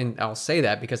 And I'll say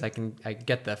that because I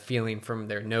get the feeling from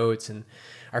their notes and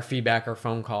our feedback or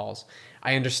phone calls.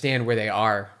 I understand where they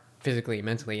are physically,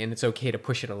 mentally, and it's okay to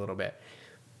push it a little bit.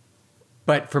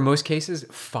 But for most cases,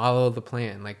 follow the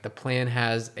plan. Like the plan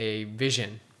has a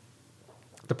vision.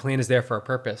 The plan is there for a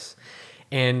purpose.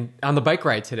 And on the bike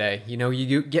ride today,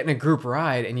 you get in a group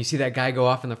ride and you see that guy go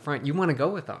off in the front. You want to go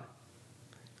with them,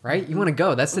 right? You want to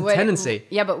go. That's the tendency.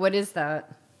 Yeah, but what is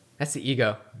that? That's the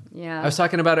ego. Yeah. I was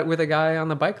talking about it with a guy on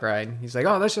the bike ride. He's like,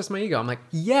 oh, that's just my ego. I'm like,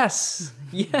 yes.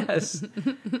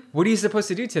 What are you supposed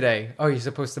to do today? Oh, you're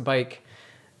supposed to bike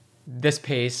this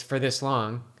pace for this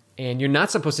long. And you're not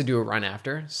supposed to do a run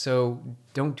after, so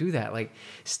don't do that. Like,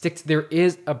 there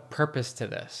is a purpose to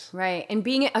this. Right. And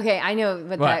I know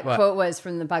what that quote was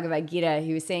from the Bhagavad Gita.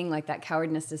 He was saying, like, that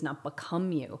cowardness does not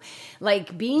become you.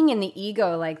 Like, being in the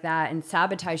ego like that and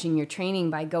sabotaging your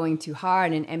training by going too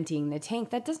hard and emptying the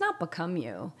tank, that does not become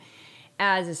you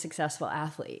as a successful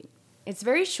athlete. It's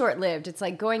very short-lived. It's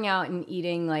like going out and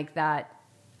eating, like, that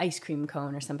ice cream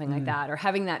cone or something like that, or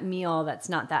having that meal that's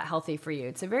not that healthy for you.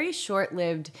 It's a very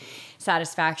short-lived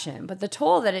satisfaction, but the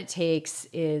toll that it takes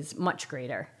is much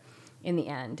greater in the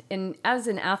end. And as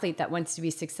an athlete that wants to be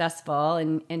successful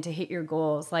and to hit your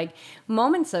goals, like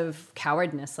moments of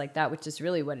cowardness like that, which is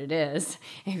really what it is,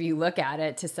 if you look at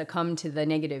it, to succumb to the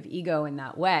negative ego in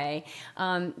that way,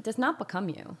 does not become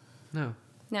you. No.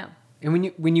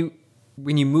 And when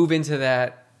you move into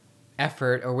that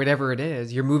effort or whatever it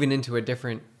is, you're moving into a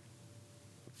different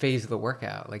phase of the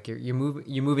workout. Like you're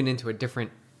moving into a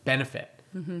different benefit,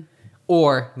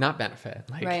 or not benefit,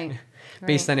 like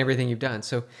based on everything you've done.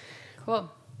 So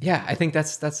cool. Yeah, I think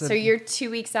that's. So you're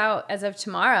 2 weeks out as of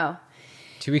tomorrow.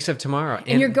 2 weeks of tomorrow,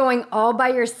 and you're going all by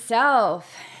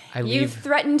yourself. You've leave.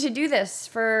 threatened to do this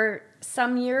for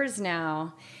some years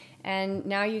now, and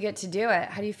now you get to do it.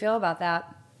 How do you feel about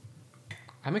that?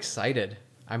 I'm excited.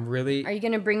 I'm really. Are you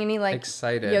going to bring any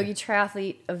excited Yogi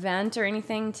Triathlete event or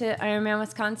anything to Ironman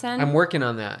Wisconsin? I'm working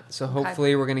on that. So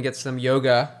hopefully we're going to get some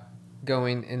yoga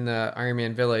going in the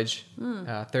Ironman Village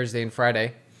Thursday and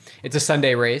Friday. It's a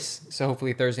Sunday race, so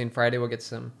hopefully Thursday and Friday we'll get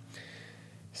some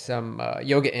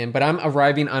yoga in. But I'm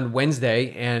arriving on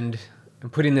Wednesday, and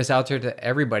I'm putting this out there to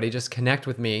everybody. Just connect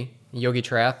with me, Yogi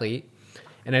Triathlete,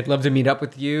 and I'd love to meet up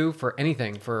with you for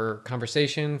anything, for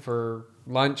conversation, for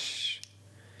lunch.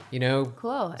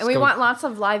 Cool. And we want lots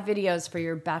of live videos for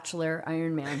your Bachelor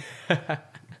Ironman. I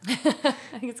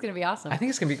think it's going to be awesome. I think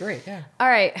it's going to be great, yeah. All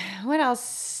right. What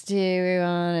else do we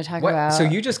want to talk about? So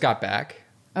you just got back.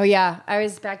 Oh, yeah. I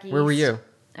was back east. Where were you?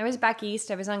 I was back east.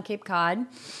 I was on Cape Cod.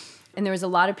 And there was a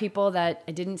lot of people that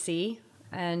I didn't see.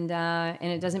 And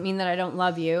it doesn't mean that I don't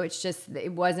love you. It's just,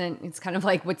 it's kind of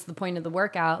like, what's the point of the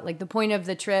workout? Like, the point of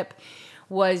the trip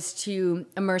was to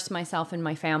immerse myself in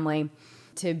my family,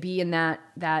 to be in that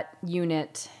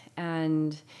unit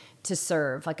and to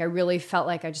serve. Like, I really felt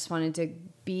like I just wanted to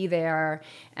be there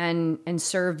and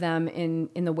serve them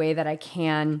in the way that I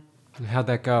can. And how'd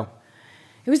that go?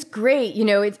 It was great.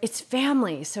 It's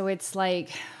family. So it's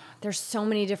like, there's so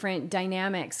many different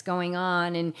dynamics going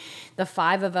on, and the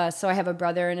five of us. So I have a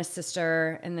brother and a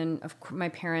sister, and then of course my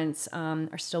parents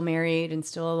are still married and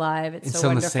still alive. It's so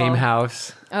wonderful. Still in the same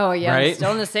house. Oh yeah, right? I'm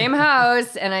still in the same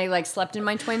house, and I slept in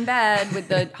my twin bed with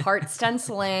the heart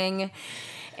stenciling,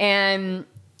 and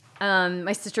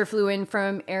my sister flew in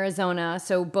from Arizona,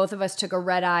 so both of us took a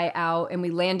red eye out, and we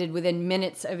landed within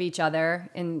minutes of each other,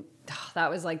 and that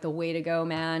was like the way to go,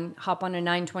 man. Hop on a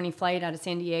 9:20 flight out of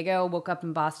San Diego, woke up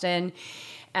in Boston,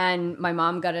 and my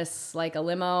mom got us like a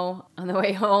limo on the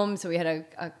way home. So we had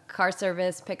a car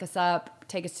service pick us up,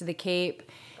 take us to the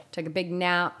Cape, took a big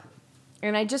nap.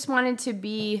 And I just wanted to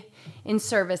be in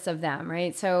service of them,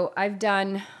 right? So I've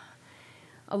done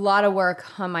a lot of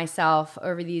work on myself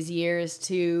over these years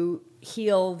to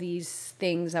heal these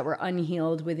things that were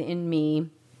unhealed within me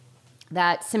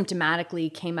that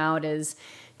symptomatically came out as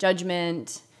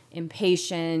judgment,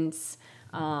 impatience,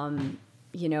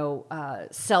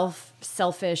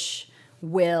 selfish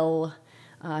will,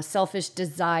 selfish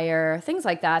desire, things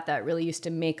like that really used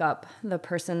to make up the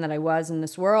person that I was in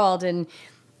this world. And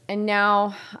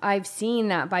now I've seen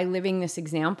that by living this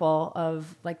example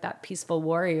of like that peaceful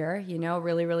warrior,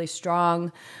 really, really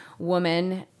strong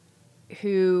woman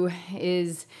who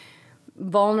is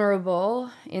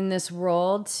vulnerable in this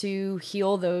world to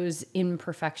heal those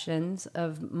imperfections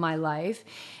of my life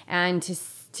and to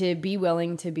to be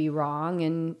willing to be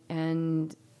wrong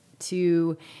and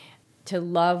to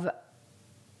love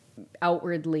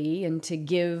outwardly and to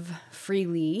give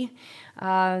freely.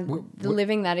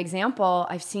 Living that example,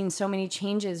 I've seen so many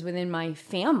changes within my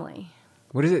family.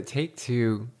 What does it take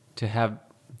to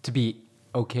be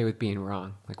okay with being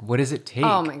wrong? Like, what does it take?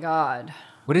 Oh my God.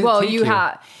 What does it take you?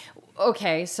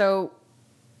 Okay, so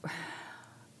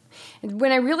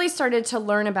when I really started to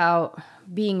learn about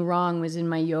being wrong was in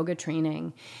my yoga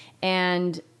training.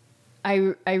 And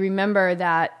I remember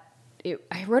that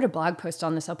I wrote a blog post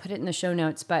on this. I'll put it in the show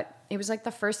notes, but it was like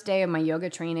the first day of my yoga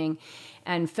training,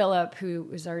 and Philip, who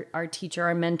was our teacher,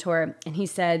 our mentor, and he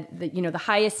said that, the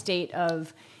highest state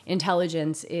of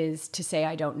intelligence is to say,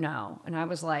 I don't know. And I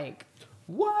was like,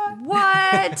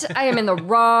 what? I am in the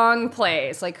wrong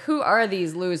place. Like, who are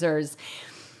these losers?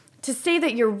 To say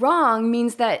that you're wrong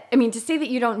means to say that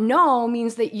you don't know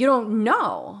means that you don't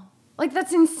know. Like,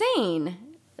 that's insane.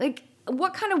 Like,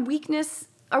 what kind of weakness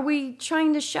are we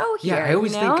trying to show here? Yeah, I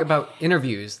always think about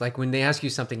interviews, like when they ask you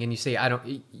something and you say,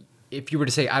 if you were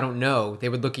to say, I don't know, they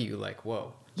would look at you like,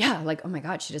 whoa. Yeah, like, oh my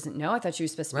God, she doesn't know. I thought she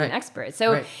was supposed to be an expert.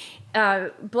 So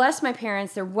bless my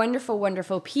parents. They're wonderful,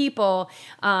 wonderful people.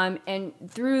 And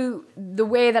through the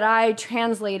way that I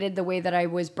translated the way that I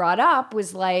was brought up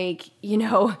was like,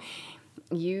 you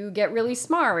get really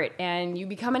smart and you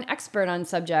become an expert on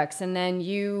subjects. And then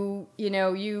you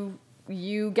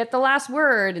get the last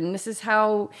word. And this is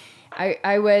how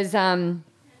I was...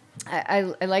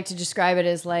 I like to describe it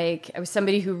as like I was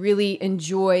somebody who really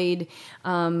enjoyed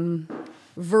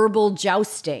verbal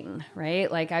jousting,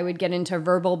 right? Like I would get into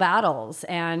verbal battles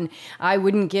and I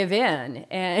wouldn't give in.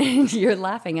 And you're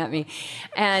laughing at me.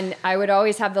 And I would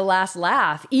always have the last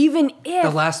laugh, even if...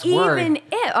 The last word. Even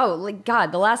if... Oh, like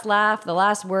God, the last laugh, the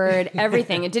last word,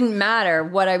 everything. It didn't matter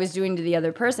what I was doing to the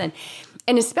other person.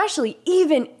 And especially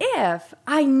even if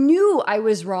I knew I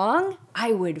was wrong,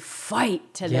 I would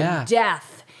fight to the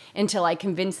death until I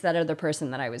convinced that other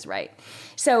person that I was right.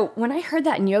 So when I heard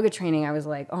that in yoga training, I was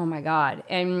like, oh my God.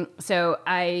 And so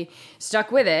I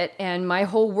stuck with it and my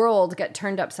whole world got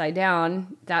turned upside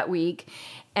down that week.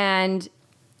 And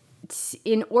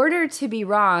in order to be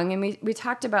wrong, and we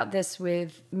talked about this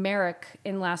with Merrick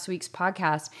in last week's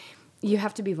podcast, you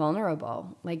have to be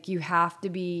vulnerable. Like you have to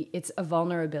be, it's a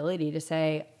vulnerability to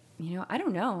say, I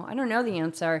don't know. I don't know the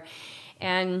answer.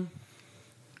 And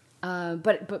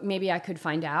but maybe I could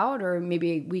find out, or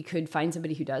maybe we could find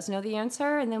somebody who does know the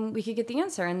answer, and then we could get the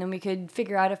answer, and then we could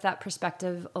figure out if that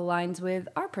perspective aligns with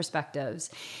our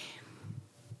perspectives.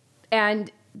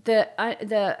 And the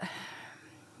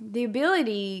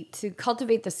ability to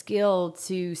cultivate the skill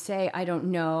to say I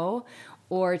don't know,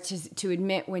 or to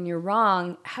admit when you're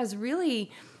wrong, has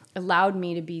really allowed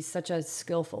me to be such a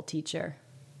skillful teacher.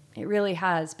 It really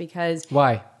has, because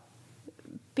why?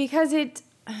 Because it.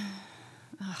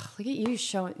 Look at you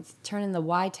turning the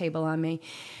why table on me.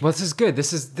 Well, this is good.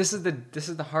 This is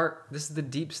the heart. This is the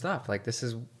deep stuff. Like this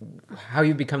is how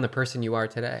you become the person you are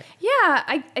today. Yeah,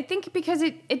 I think because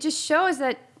it just shows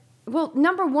that. Well,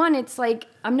 number one, it's like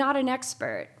I'm not an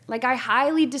expert. Like I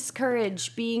highly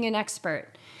discourage being an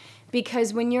expert,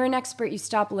 because when you're an expert, you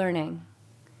stop learning,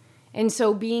 and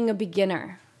so being a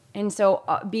beginner. And so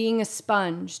being a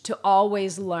sponge to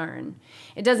always learn.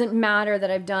 It doesn't matter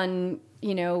that I've done,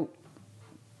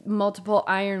 multiple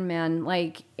Ironman.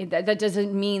 Like that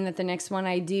doesn't mean that the next one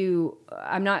I do,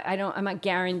 I'm not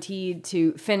guaranteed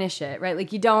to finish it, right?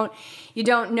 Like you don't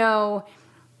know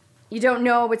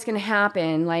what's going to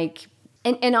happen. Like,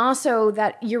 and also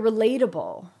that you're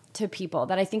relatable to people,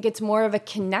 that I think it's more of a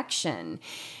connection.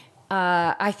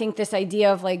 I think this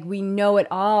idea of like we know it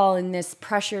all, and this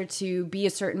pressure to be a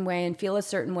certain way and feel a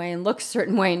certain way and look a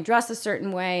certain way and dress a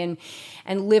certain way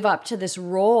and live up to this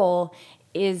role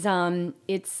is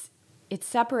it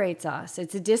separates us.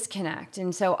 It's a disconnect.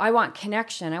 And so I want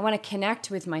connection. I want to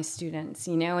connect with my students,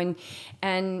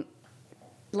 and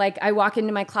like I walk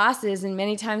into my classes and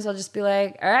many times I'll just be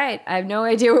like, all right, I have no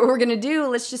idea what we're going to do.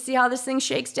 Let's just see how this thing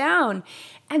shakes down.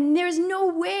 And there's no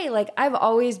way, like I've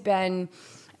always been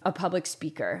a public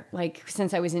speaker, like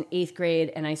since I was in 8th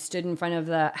grade, and I stood in front of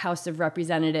the House of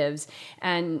Representatives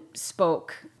and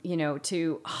spoke,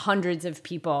 to hundreds of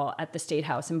people at the State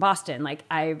House in Boston. Like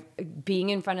being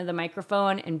in front of the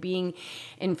microphone and being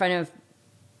in front of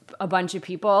a bunch of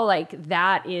people, like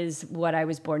that is what I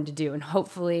was born to do. And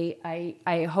hopefully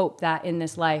I hope that in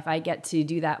this life I get to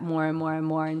do that more and more and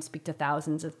more and speak to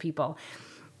thousands of people,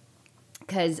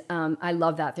 because I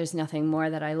love that. There's nothing more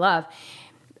that I love.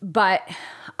 But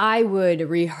I would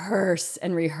rehearse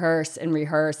and rehearse and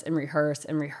rehearse and rehearse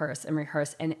and rehearse and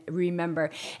rehearse and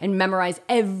remember and memorize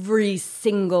every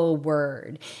single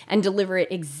word and deliver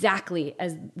it exactly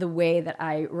as the way that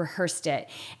I rehearsed it.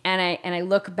 And I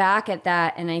look back at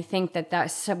that and I think that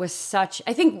was such,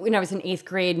 I think when I was in 8th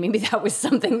grade, maybe that was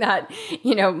something that,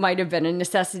 might have been a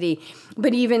necessity.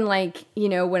 But even like,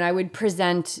 when I would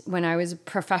present, when I was a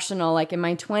professional, like in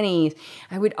my 20s,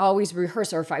 I would always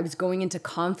rehearse, or if I was going into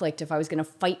conflict, if I was going to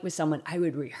fight with someone, I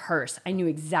would rehearse. I knew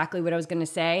exactly what I was going to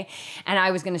say, and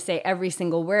I was going to say every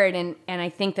single word. And I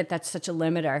think that that's such a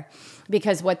limiter,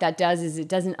 because what that does is it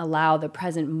doesn't allow the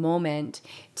present moment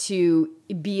to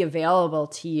be available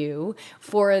to you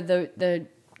for the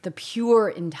pure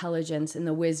intelligence and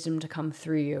the wisdom to come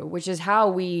through you, which is how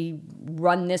we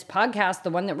run this podcast, the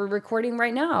one that we're recording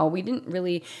right now. We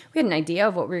had an idea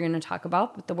of what we were going to talk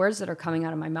about, but the words that are coming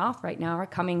out of my mouth right now are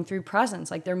coming through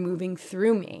presence, like they're moving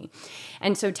through me.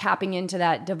 And so tapping into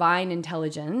that divine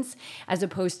intelligence as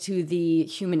opposed to the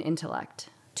human intellect,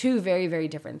 two very, very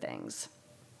different things.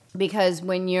 Because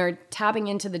when you're tapping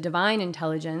into the divine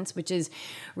intelligence, which is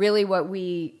really what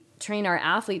we train our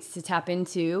athletes to tap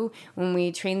into when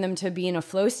we train them to be in a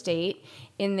flow state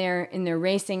in their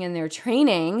racing and their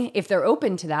training, if they're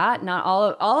open to that. Not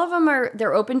all of them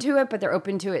they're open to it, but they're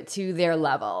open to it to their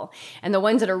level. And the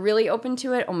ones that are really open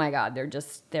to it, oh my God, they're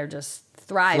just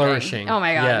thriving. Flourishing. Oh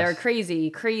my God, yes. They're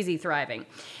crazy thriving.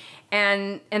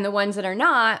 And the ones that are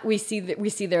not, we see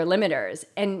their limiters.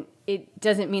 And it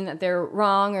doesn't mean that they're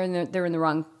wrong or they're in the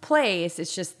wrong place.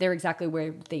 It's just they're exactly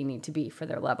where they need to be for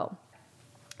their level.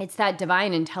 It's that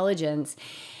divine intelligence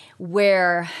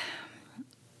where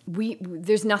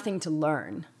there's nothing to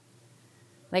learn.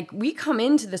 Like, we come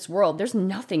into this world, there's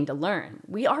nothing to learn.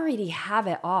 We already have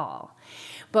it all.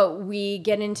 But we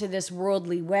get into this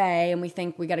worldly way and we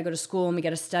think we got to go to school and we got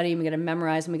to study and we got to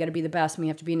memorize and we got to be the best and we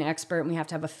have to be an expert and we have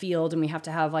to have a field and we have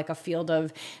to have like a field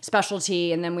of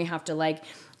specialty, and then we have to like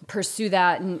pursue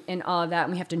that and all of that,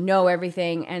 and we have to know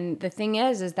everything. And the thing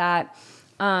is that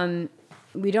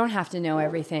we don't have to know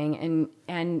everything.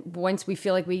 And once we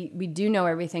feel like we do know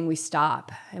everything, we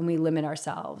stop and we limit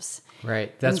ourselves.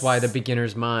 Right. That's why the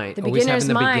beginner's mind. The Always beginner's having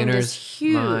the mind beginner's is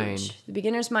huge. mind. The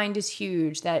beginner's mind is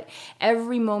huge, that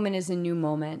every moment is a new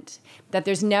moment, that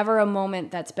there's never a moment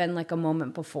that's been like a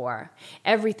moment before.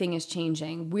 Everything is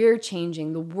changing. We're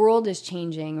changing. The world is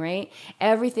changing, right?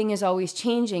 Everything is always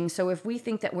changing. So if we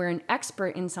think that we're an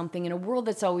expert in something in a world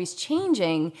that's always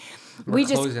changing, we're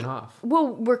closing off. Well,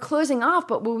 we're closing off,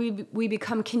 but we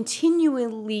become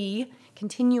continuingly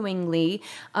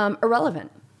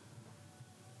irrelevant.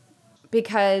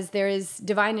 Because there is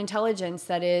divine intelligence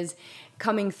that is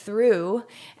coming through,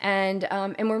 and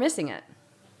we're missing it.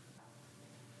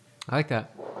 I like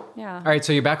that. Yeah. All right,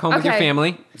 so you're back home with your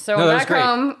family. So I'm back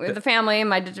home with the family and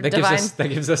my that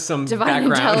gives us some divine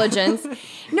background. intelligence.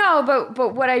 No,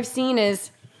 but what I've seen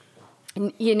is,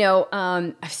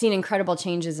 I've seen incredible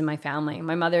changes in my family.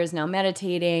 My mother is now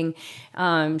meditating.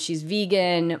 She's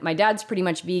vegan. My dad's pretty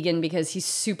much vegan because he's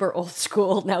super old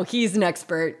school. Now he's an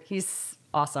expert. He's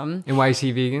awesome. And why is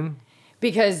he vegan?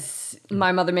 Because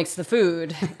my mother makes the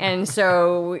food. And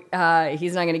so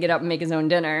he's not going to get up and make his own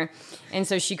dinner. And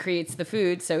so she creates the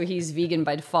food. So he's vegan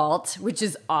by default, which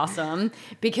is awesome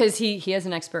because he has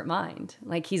an expert mind.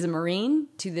 Like, he's a Marine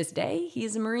to this day.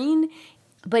 He's a Marine.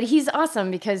 But he's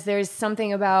awesome because there's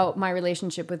something about my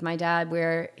relationship with my dad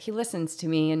where he listens to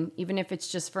me. And even if it's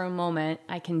just for a moment,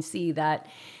 I can see that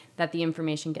the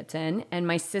information gets in. And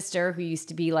my sister, who used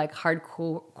to be like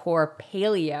hardcore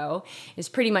paleo, is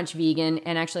pretty much vegan.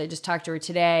 And actually, I just talked to her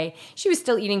today. She was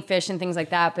still eating fish and things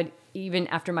like that. But even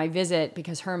after my visit,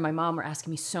 because her and my mom were asking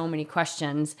me so many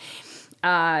questions,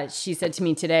 she said to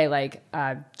me today, like,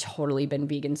 I've totally been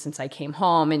vegan since I came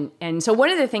home. And so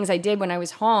one of the things I did when I was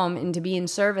home and to be in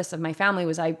service of my family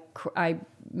was I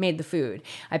made the food.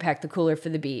 I packed the cooler for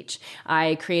the beach.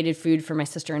 I created food for my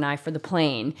sister and I for the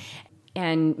plane,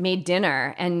 and made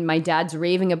dinner. And my dad's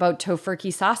raving about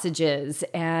tofurkey sausages.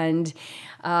 And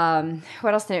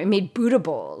what else did I made Buddha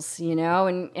bowls,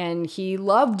 and he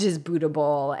loved his Buddha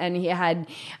bowl. And he had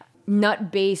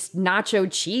nut-based nacho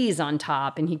cheese on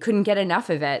top, and he couldn't get enough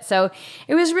of it. So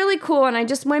it was really cool. And I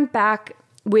just went back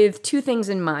with two things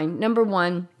in mind. Number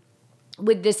one,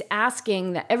 with this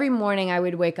asking that every morning I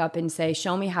would wake up and say,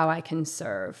 show me how I can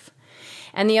serve.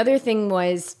 And the other thing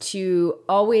was to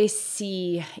always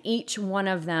see each one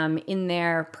of them in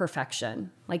their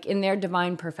perfection, like in their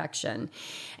divine perfection.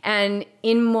 And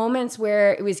in moments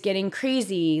where it was getting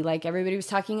crazy, like everybody was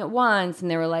talking at once and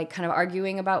they were like kind of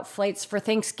arguing about flights for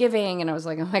Thanksgiving. And I was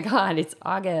like, oh my God, it's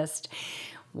August.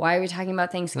 why are we talking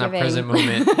about Thanksgiving? Not present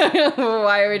moment.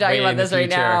 Why are we talking Way about in the this right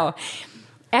future. now?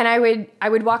 And I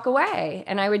would walk away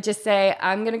and I would just say,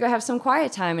 I'm going to go have some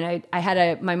quiet time. And I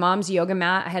had my mom's yoga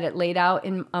mat. I had it laid out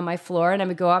on my floor, and I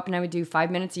would go up and I would do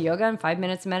 5 minutes of yoga and 5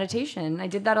 minutes of meditation. I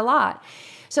did that a lot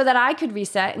so that I could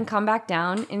reset and come back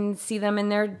down and see them in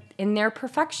their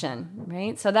perfection,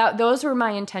 right? So those were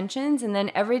my intentions. And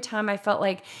then every time I felt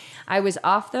like I was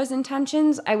off those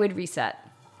intentions, I would reset.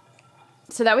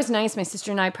 So that was nice. My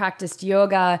sister and I practiced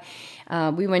yoga.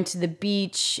 We went to the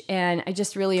beach, and I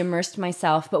just really immersed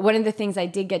myself. But one of the things I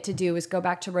did get to do was go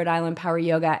back to Rhode Island Power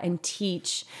Yoga and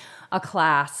teach a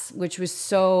class, which was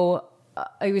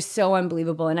it was so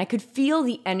unbelievable. And I could feel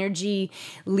the energy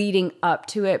leading up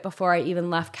to it before I even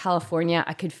left California.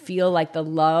 I could feel like the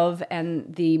love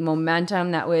and the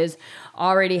momentum that was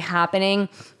already happening.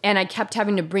 And I kept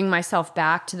having to bring myself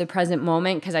back to the present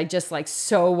moment because I just like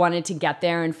so wanted to get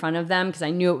there in front of them because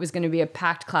I knew it was going to be a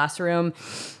packed classroom.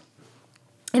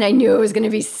 And I knew it was going to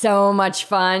be so much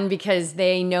fun because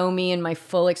they know me in my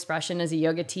full expression as a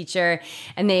yoga teacher,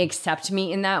 and they accept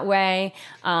me in that way.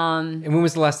 And when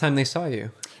was the last time they saw you?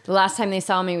 The last time they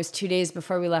saw me was 2 days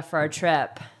before we left for our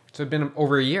trip. So it'd been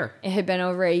over a year. It had been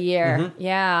over a year. Mm-hmm.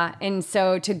 Yeah. And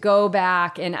so to go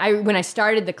back, and when I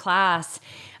started the class,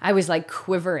 I was like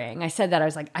quivering. I said that I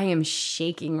was like, I am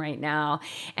shaking right now.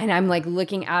 And I'm like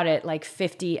looking out at like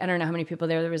 50, I don't know how many people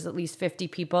there was at least 50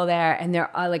 people there. And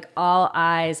they're like all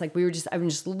eyes. Like I'm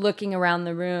just looking around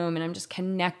the room and I'm just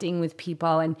connecting with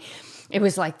people. And it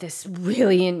was like this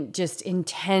really just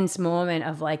intense moment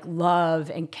of like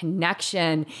love and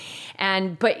connection.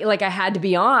 But like I had to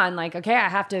be on, like, okay, I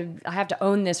have to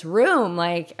own this room.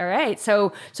 Like, all right.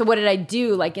 So what did I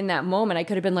do? Like in that moment, I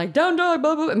could have been like, down dog,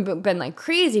 blah, blah, and been like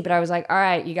crazy. But I was like, all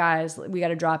right, you guys, we got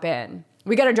to drop in.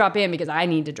 We got to drop in because I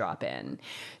need to drop in.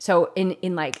 So in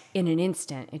an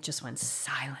instant, it just went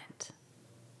silent.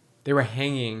 They were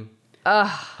hanging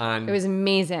on It was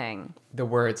amazing. the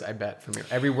words, I bet, from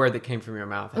every word that came from your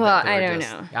mouth. Well, I don't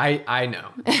know. I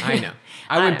know.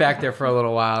 I went back there for a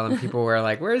little while, and people were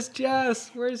like, "Where's Jess?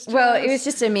 Where's Jess?" Well, it was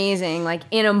just amazing. Like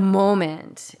in a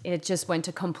moment, it just went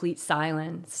to complete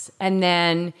silence. And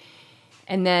then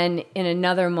in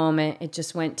another moment, it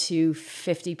just went to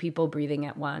 50 people breathing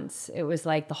at once. It was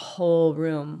like the whole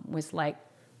room was like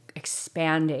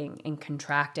expanding and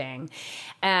contracting.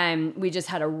 And we just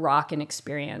had a rockin'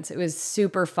 experience. It was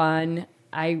super fun.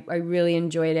 I really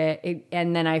enjoyed it.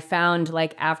 And then I found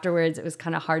like afterwards, it was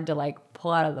kind of hard to like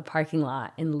pull out of the parking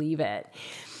lot and leave it.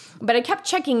 But I kept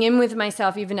checking in with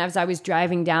myself even as I was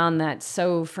driving down that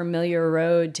so familiar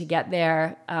road to get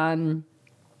there.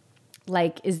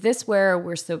 Like, is this where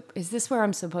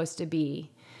I'm supposed to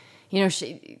be? You know,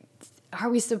 are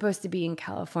we supposed to be in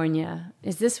California?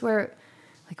 Is this where,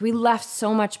 like, we left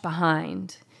so much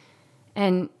behind,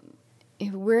 and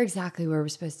we're exactly where we're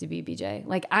supposed to be, BJ.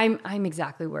 Like, I'm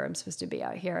exactly where I'm supposed to be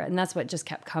out here, and that's what just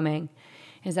kept coming,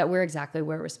 is that we're exactly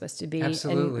where we're supposed to be.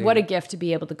 Absolutely. And what a gift to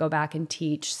be able to go back and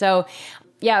teach. So,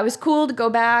 yeah, it was cool to go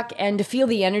back and to feel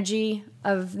the energy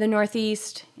of the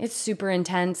Northeast. It's super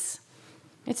intense.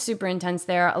 It's super intense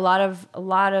there. A lot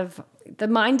of the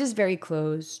mind is very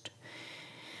closed.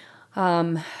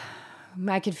 I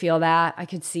could feel that. I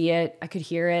could see it. I could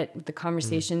hear it. The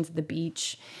conversations at the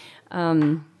beach,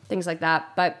 things like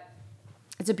that. But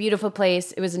it's a beautiful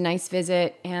place. It was a nice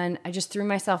visit, and I just threw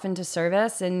myself into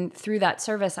service. And through that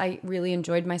service, I really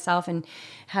enjoyed myself and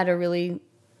had a really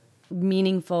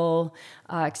meaningful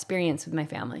experience with my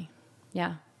family.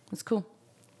 Yeah, it was cool.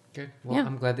 Good. Well, Yeah.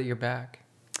 I'm glad that you're back.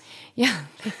 Yeah,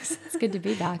 it's good to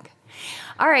be back.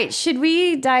 All right, should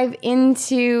we dive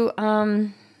into?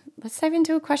 Let's dive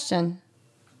into a question.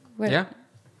 Yeah.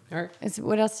 All right.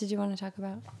 What else did you want to talk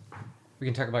about? We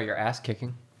can talk about your ass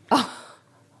kicking. Oh.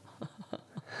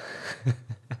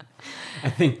 I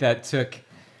think that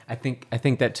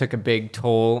took a big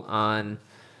toll on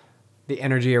the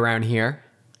energy around here.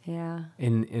 Yeah.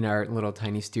 In our little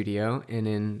tiny studio, and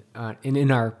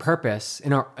in our purpose,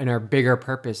 in our bigger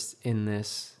purpose in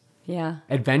this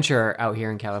adventure out here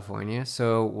in California.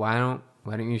 So why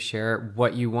don't you share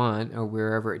what you want or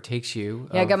wherever it takes you?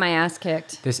 Yeah, I got my ass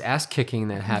kicked. This ass kicking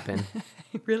that happened.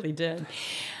 I really did.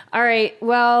 All right.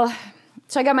 Well,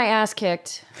 so I got my ass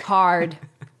kicked hard.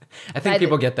 I think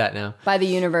people get that now. By the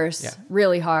universe,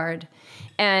 really hard.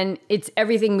 And it's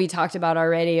everything we talked about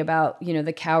already about, you know,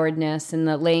 the cowardness and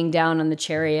the laying down on the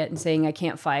chariot and saying, I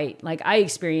can't fight. Like I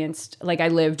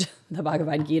lived the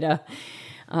Bhagavad Gita.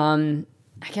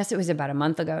 I guess it was about a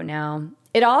month ago now.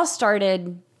 It all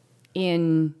started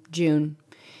in June.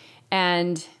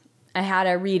 And I had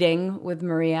a reading with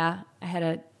Maria. I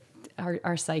had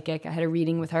our psychic. I had a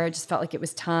reading with her. I just felt like it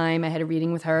was time. I had a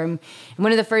reading with her. And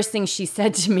one of the first things she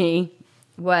said to me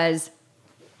was,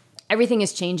 everything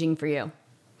is changing for you.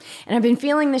 And I've been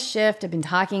feeling the shift. I've been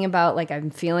talking about, like,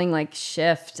 I'm feeling like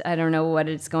shift. I don't know what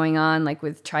it's going on, like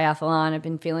with triathlon. I've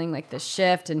been feeling like the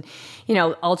shift, and, you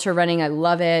know, ultra running, I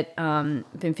love it. I've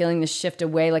been feeling the shift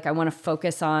away. Like, I want to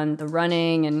focus on the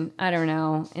running, and I don't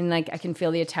know. And like, I can feel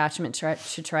the attachment to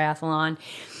triathlon.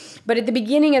 But at the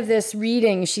beginning of this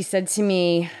reading, she said to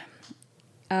me,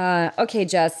 okay,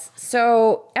 Jess,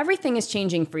 so everything is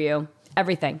changing for you.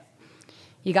 Everything.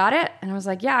 You got it? And I was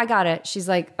like, yeah, I got it. She's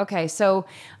like, okay, so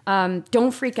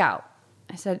don't freak out.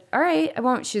 I said, all right, I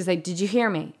won't. She's like, did you hear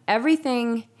me?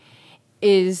 Everything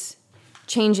is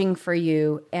changing for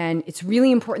you, and it's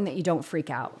really important that you don't freak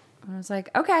out. And I was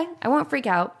like, okay, I won't freak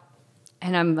out.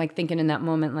 And I'm like thinking in that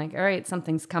moment, like, all right,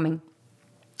 something's coming.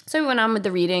 So we went on with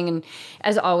the reading, and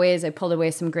as always, I pulled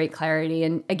away some great clarity.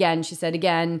 And again, she said,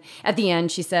 at the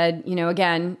end, she said, you know,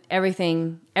 again,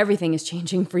 everything is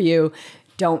changing for you.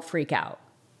 Don't freak out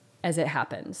as it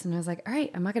happens. And I was like, all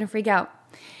right, I'm not going to freak out.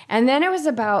 And then it was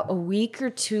about a week or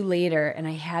two later, and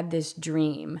I had this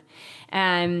dream.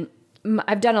 And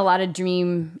I've done a lot of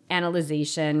dream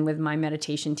analyzation with my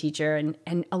meditation teacher,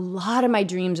 and a lot of my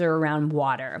dreams are around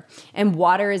water. And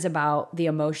water is about the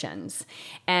emotions.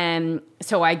 And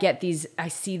so I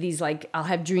see these, like, I'll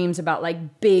have dreams about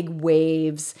like big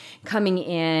waves coming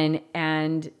in,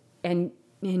 and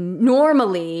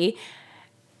normally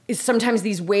sometimes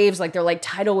these waves, like, they're like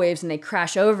tidal waves and they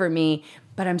crash over me,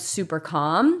 but I'm super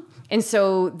calm. And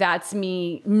so that's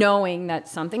me knowing that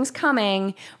something's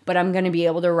coming, but I'm going to be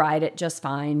able to ride it just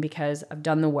fine because I've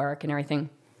done the work and everything.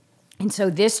 And so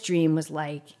this dream was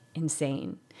like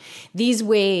insane. These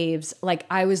waves, like,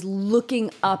 I was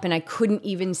looking up and I couldn't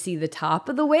even see the top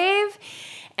of the wave.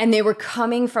 And they were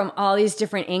coming from all these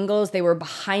different angles. They were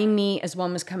behind me as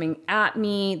one was coming at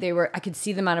me. I could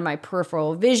see them out of my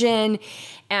peripheral vision.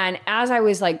 And as I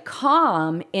was like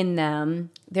calm in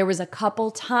them, there was a couple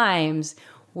times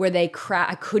where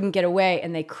I couldn't get away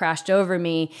and they crashed over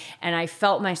me. And I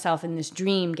felt myself in this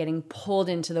dream getting pulled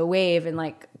into the wave and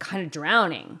like kind of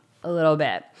drowning a little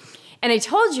bit. And I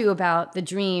told you about the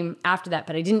dream after that,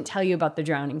 but I didn't tell you about the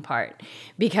drowning part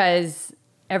because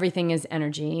everything is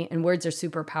energy and words are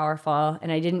super powerful.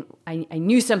 And I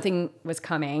knew something was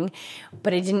coming,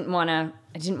 but I didn't want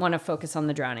to focus on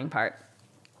the drowning part.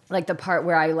 Like the part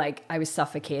where I was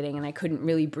suffocating and I couldn't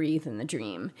really breathe in the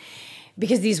dream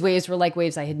because these waves were like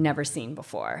waves I had never seen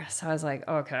before. So I was like,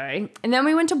 okay. And then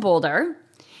we went to Boulder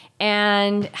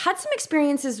and had some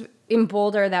experiences in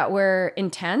Boulder that were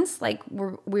intense. Like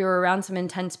we were around some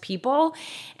intense people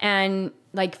and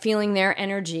like feeling their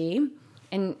energy.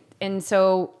 And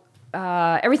so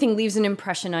everything leaves an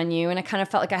impression on you. And I kind of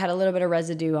felt like I had a little bit of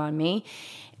residue on me.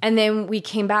 And then we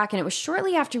came back, and it was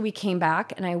shortly after we came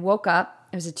back, and I woke up.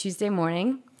 It was a Tuesday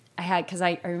morning. I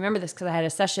remember this because I had a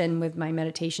session with my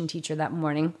meditation teacher that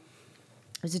morning.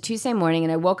 It was a Tuesday morning,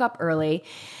 and I woke up early.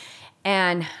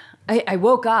 And I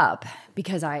woke up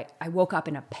because I woke up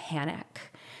in a panic.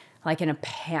 Like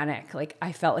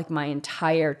I felt like my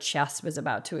entire chest was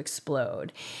about to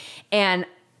explode. And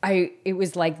it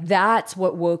was like, that's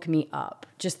what woke me up.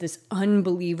 Just this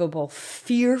unbelievable,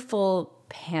 fearful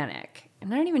panic.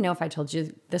 And I don't even know if I told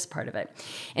you this part of it.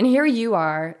 And here you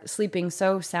are sleeping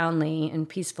so soundly and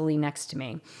peacefully next to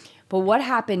me. But what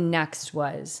happened next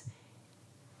was,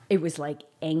 it was like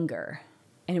anger,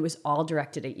 and it was all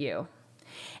directed at you.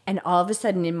 And all of a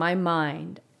sudden in my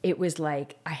mind, it was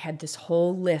like I had this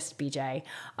whole list, BJ,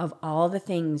 of all the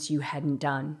things you hadn't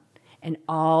done and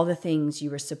all the things you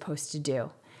were supposed to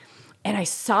do. And I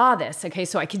saw this, okay,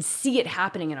 so I could see it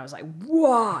happening, and I was like,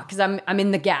 whoa, because I'm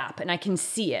in the gap, and I can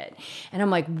see it. And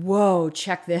I'm like, whoa,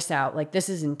 check this out. Like, this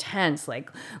is intense. Like,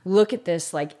 look at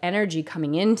this, like, energy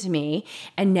coming into me,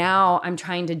 and now I'm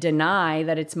trying to deny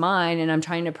that it's mine, and I'm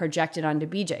trying to project it onto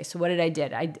BJ. So what did I do?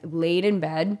 I laid in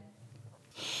bed,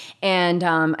 and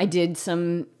I did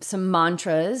some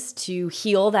mantras to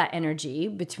heal that energy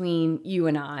between you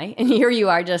and I. And here you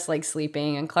are just like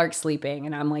sleeping, and Clark's sleeping,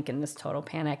 and I'm like in this total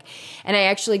panic. And I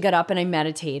actually got up and I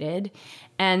meditated.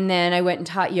 And then I went and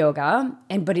taught yoga.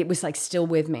 But it was like still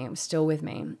with me. It was still with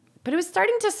me. But it was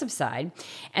starting to subside.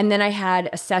 And then I had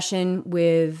a session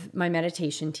with my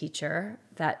meditation teacher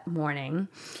that morning.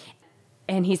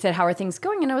 And he said, how are things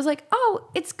going? And I was like, oh,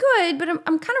 it's good, but I'm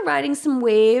kind of riding some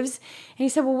waves. And he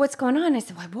said, well, what's going on? I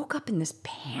said, well, I woke up in this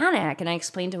panic. And I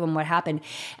explained to him what happened.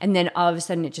 And then all of a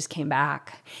sudden it just came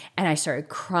back. And I started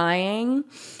crying.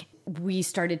 We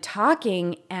started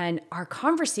talking, and our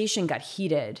conversation got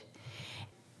heated.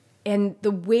 And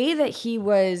the way that he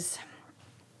was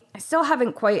still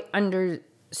haven't quite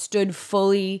understood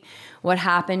fully what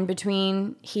happened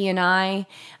between he and I.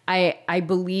 I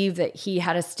believe that he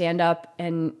had to stand up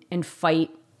and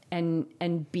fight and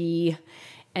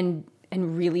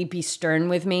really be stern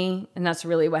with me. And that's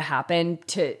really what happened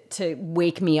to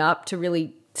wake me up, to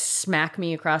really smack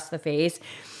me across the face.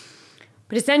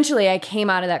 But essentially I came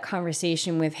out of that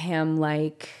conversation with him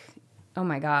like, oh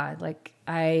my God, like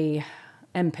I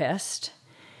am pissed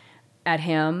at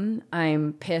him.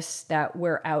 I'm pissed that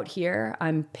we're out here.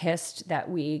 I'm pissed that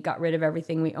we got rid of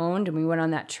everything we owned and we went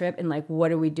on that trip, and like,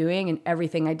 what are we doing? And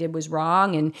everything I did was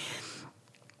wrong. And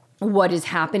what is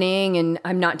happening? And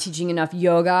I'm not teaching enough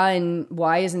yoga, and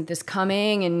why isn't this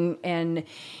coming? And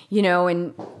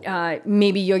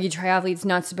maybe Yogi Triathlete's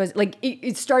not supposed, like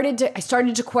I started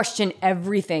to question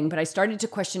everything, but I started to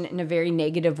question it in a very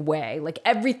negative way. Like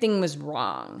everything was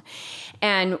wrong.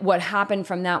 And what happened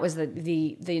from that was that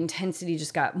the intensity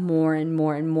just got more and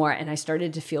more and more. And I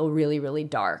started to feel really, really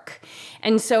dark.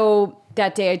 And so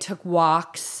that day I took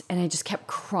walks and I just kept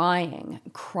crying.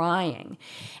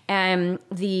 And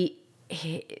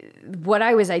what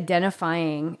I was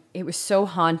identifying, it was so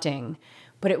haunting,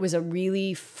 but it was a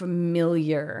really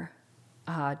familiar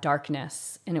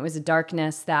darkness. And it was a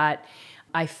darkness that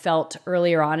I felt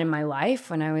earlier on in my life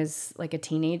when I was like a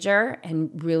teenager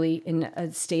and really in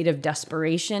a state of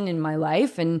desperation in my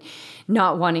life and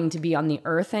not wanting to be on the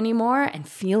earth anymore, and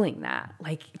feeling that,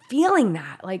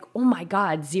 like, oh my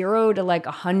God, 0 to like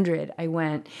 100 I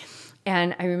went.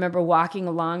 And I remember walking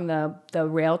along the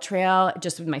rail trail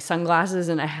just with my sunglasses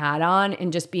and a hat on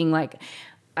and just being like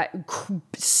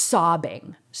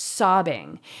sobbing.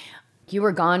 You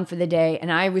were gone for the day.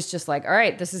 And I was just like, all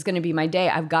right, this is going to be my day.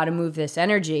 I've got to move this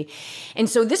energy. And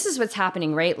so this is what's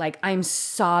happening, right? Like I'm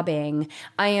sobbing.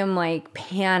 I am like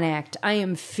panicked. I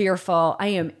am fearful. I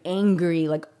am angry.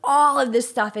 Like all of this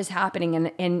stuff is happening,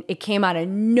 and it came out of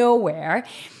nowhere.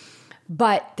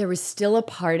 But there was still a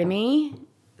part of me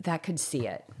that could see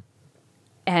it.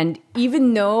 And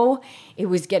even though it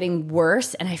was getting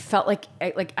worse and I felt like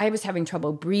I was having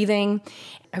trouble breathing,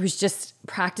 I was just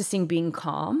practicing being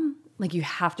calm. Like you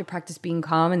have to practice being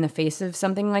calm in the face of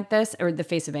something like this, or the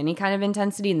face of any kind of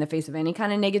intensity, in the face of any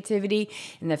kind of negativity,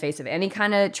 in the face of any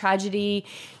kind of tragedy.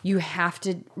 You have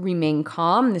to remain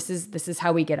calm. This is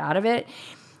how we get out of it.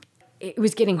 It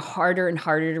was getting harder and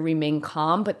harder to remain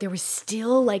calm, but there was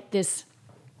still like this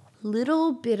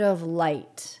little bit of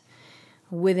light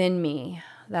within me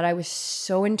that I was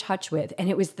so in touch with. And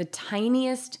it was the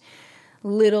tiniest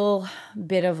little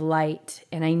bit of light.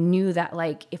 And I knew that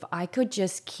like, if I could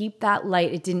just keep that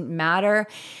light, it didn't matter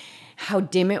how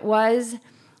dim it was,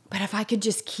 but if I could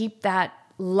just keep that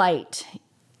light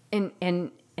and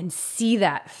see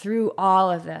that through all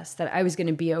of this, that I was going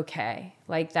to be okay.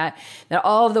 Like that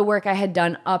all of the work I had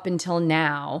done up until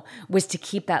now was to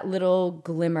keep that little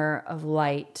glimmer of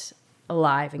light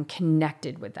alive and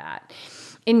connected with that.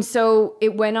 And so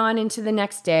it went on into the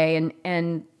next day,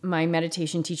 and my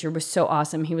meditation teacher was so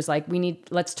awesome. He was like,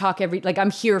 let's talk I'm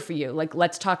here for you. Like,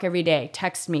 let's talk every day.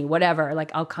 Text me, whatever.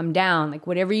 Like, I'll come down, like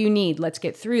whatever you need. Let's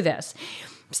get through this.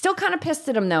 I'm still kind of pissed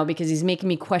at him though, because he's making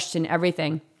me question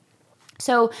everything.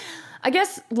 So I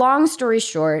guess long story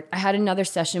short, I had another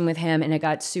session with him and it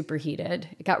got super heated.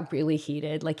 It got really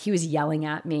heated. Like he was yelling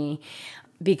at me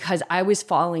because I was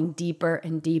falling deeper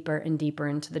and deeper and deeper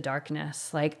into the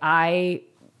darkness. Like I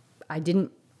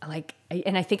didn't like,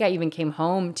 and I think I even came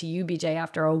home to you, BJ,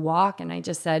 after a walk, and I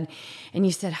just said, and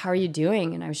you said, how are you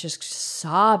doing? And I was just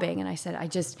sobbing. And I said, I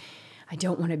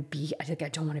don't want to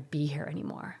be here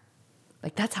anymore.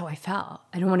 Like, that's how I felt.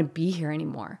 I don't want to be here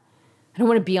anymore. I don't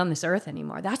want to be on this earth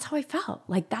anymore. That's how I felt.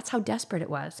 Like, that's how desperate it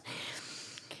was.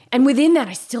 And within that,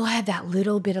 I still had that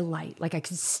little bit of light. Like, I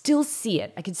could still see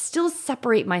it. I could still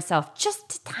separate myself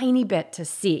just a tiny bit to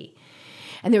see.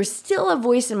 And there was still a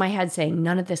voice in my head saying,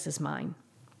 none of this is mine.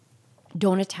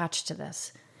 Don't attach to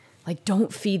this. Like,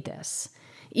 don't feed this.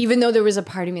 Even though there was a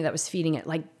part of me that was feeding it,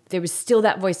 like there was still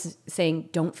that voice saying,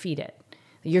 don't feed it.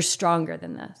 You're stronger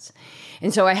than this.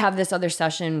 And so I have this other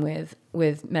session with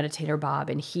Meditator Bob,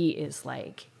 and he is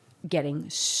like getting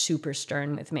super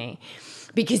stern with me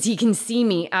because he can see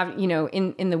me,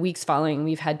 in the weeks following,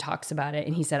 we've had talks about it.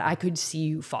 And he said, I could see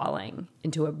you falling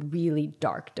into a really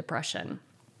dark depression.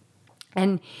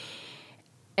 And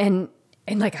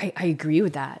like, I agree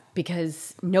with that,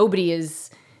 because nobody is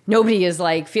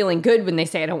like feeling good when they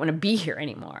say, I don't want to be here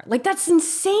anymore. Like, that's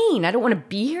insane. I don't want to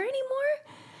be here anymore.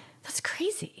 That's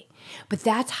crazy. But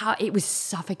that's how it was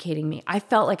suffocating me. I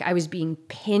felt like I was being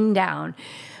pinned down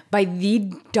by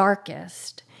the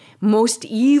darkest, most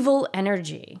evil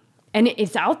energy. And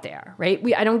it's out there, right?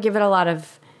 I don't give it a lot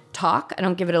of talk. I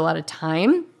don't give it a lot of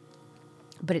time.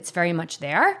 but it's very much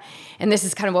there. And this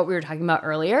is kind of what we were talking about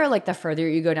earlier. Like the further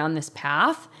you go down this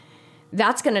path,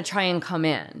 that's going to try and come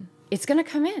in. It's going to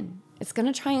come in. It's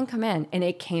going to try and come in. And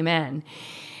it came in.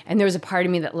 And there was a part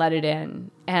of me that let it in,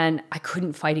 and I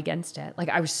couldn't fight against it. Like,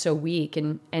 I was so weak.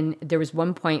 And there was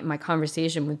one point in my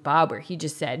conversation with Bob where he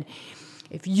just said,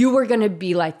 if you were going to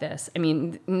be like this, I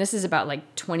mean, and this is about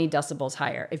like 20 decibels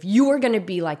higher. If you were going to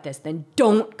be like this, then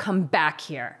don't come back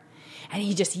here. And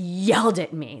he just yelled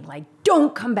at me, like,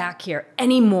 don't come back here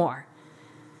anymore.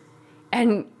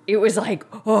 And it was like,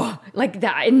 oh, like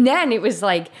that. And then it was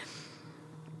like,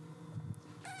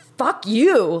 fuck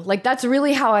you. Like, that's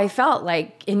really how I felt.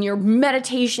 Like, in your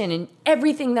meditation and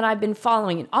everything that I've been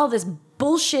following and all this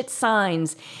bullshit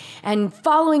signs and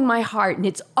following my heart, and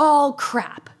it's all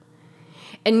crap.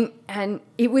 And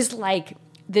it was like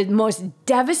the most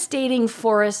devastating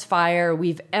forest fire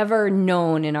we've ever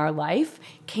known in our life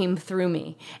came through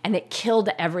me, and it killed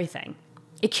everything.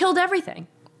 It killed everything.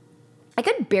 I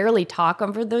could barely talk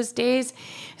over those days.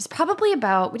 It was probably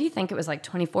about, what do you think? It was like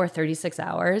 24, 36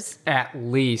 hours? At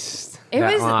least. It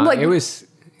was long. like, it was.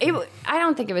 I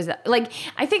don't think it was that. Like,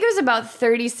 I think it was about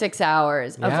 36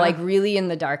 hours of like really in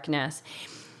the darkness.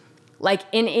 Like,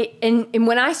 and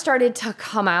when I started to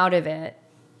come out of it,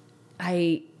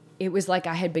 it was like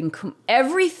I had been,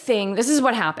 everything, this is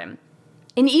what happened.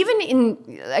 And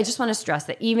I just want to stress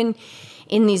that even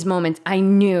in these moments, I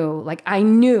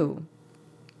knew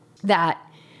that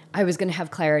I was going to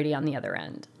have clarity on the other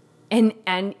end.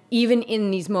 And even in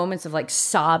these moments of like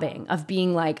sobbing, of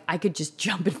being like, I could just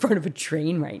jump in front of a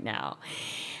train right now.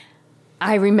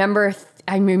 I remember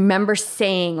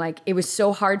saying, like, it was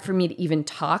so hard for me to even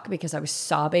talk because I was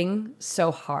sobbing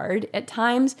so hard at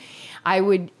times. I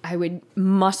would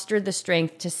muster the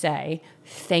strength to say,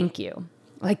 thank you.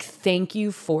 Like, thank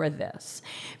you for this,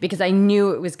 because I knew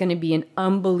it was going to be an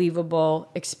unbelievable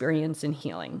experience in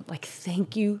healing. Like,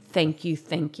 thank you, thank you,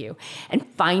 thank you. And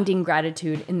finding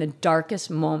gratitude in the darkest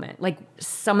moment, like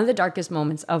some of the darkest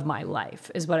moments of my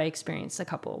life, is what I experienced a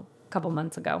couple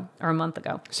months ago or a month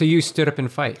ago. So you stood up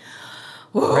and fight,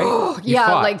 right? You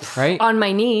fought, like right? On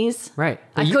my knees. Right.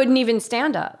 I couldn't even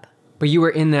stand up. But you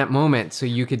were in that moment, so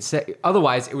you could say,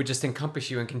 otherwise it would just encompass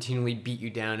you and continually beat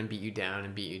you down and beat you down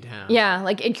and beat you down. Yeah,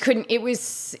 like it was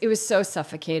so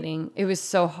suffocating. It was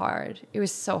so hard. It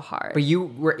was so hard. But you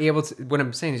were able to, what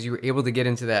I'm saying is you were able to get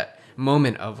into that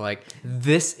moment of like,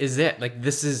 this is it. Like,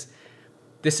 this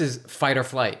is fight or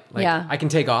flight. Like, yeah. I can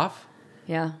take off.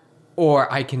 Yeah.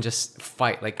 Or I can just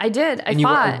fight. Like, I did. I and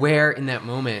fought. You were aware in that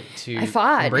moment to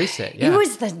embrace it. Yeah. It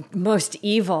was the most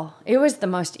evil. It was the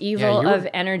most evil of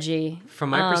energy.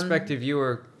 From my perspective, you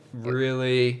were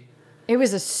really... It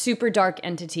was a super dark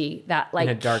entity that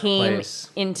like came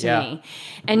into me.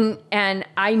 And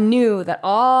I knew that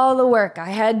all the work I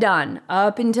had done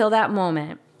up until that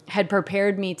moment had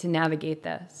prepared me to navigate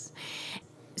this.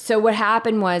 So what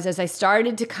happened was, as I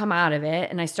started to come out of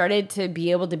it and I started to be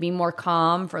able to be more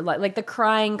calm, for like the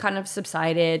crying kind of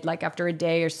subsided, like after a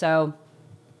day or so.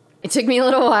 It took me a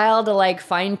little while to like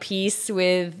find peace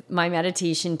with my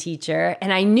meditation teacher.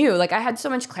 And I knew, like, I had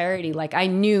so much clarity. Like, I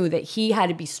knew that he had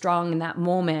to be strong in that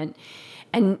moment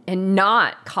and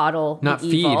not coddle the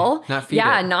evil.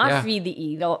 Feed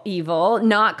the evil,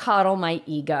 not coddle my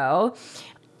ego.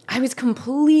 I was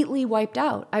completely wiped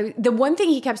out. The one thing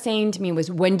he kept saying to me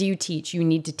was, when do you teach? You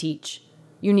need to teach.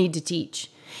 You need to teach.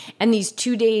 And these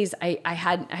 2 days I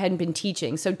hadn't been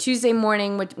teaching. So Tuesday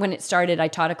morning when it started, I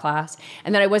taught a class,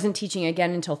 and then I wasn't teaching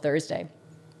again until Thursday.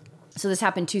 So this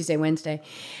happened Tuesday, Wednesday.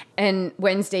 And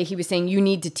Wednesday he was saying, you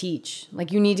need to teach.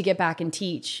 Like, you need to get back and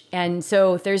teach. And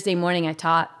so Thursday morning I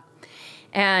taught,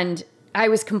 and I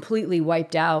was completely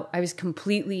wiped out. I was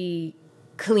completely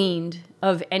cleaned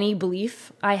of any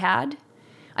belief I had.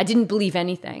 I didn't believe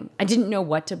anything. I didn't know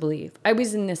what to believe. I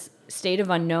was in this state of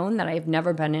unknown that I have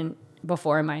never been in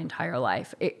before in my entire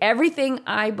life. Everything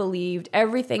I believed,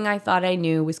 everything I thought I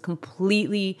knew was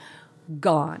completely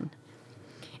gone.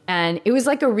 And it was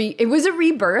like it was a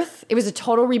rebirth. It was a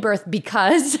total rebirth,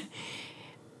 because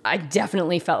I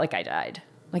definitely felt like I died.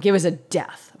 Like, it was a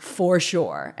death for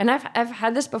sure. And I've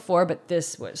had this before, but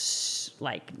this was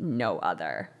like no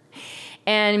other.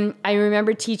 And I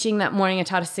remember teaching that morning. I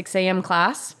taught a 6 a.m.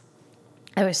 class.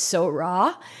 I was so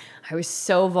raw. I was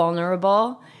so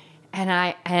vulnerable.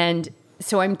 And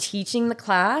so I'm teaching the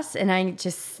class, and I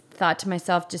just thought to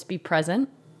myself, just be present.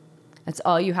 That's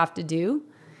all you have to do.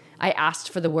 I asked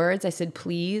for the words. I said,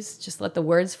 please just let the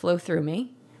words flow through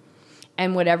me.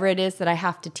 And whatever it is that I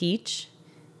have to teach,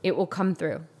 it will come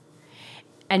through.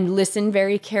 And listen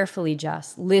very carefully,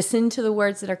 Jess. Listen to the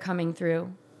words that are coming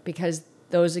through, because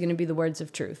those are going to be the words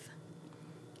of truth.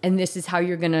 And this is how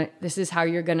you're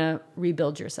gonna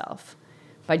rebuild yourself,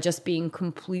 by just being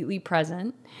completely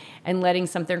present and letting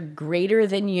something greater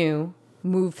than you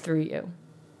move through you.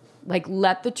 Like,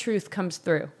 let the truth comes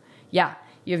through. Yeah,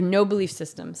 you have no belief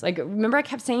systems. Like, remember I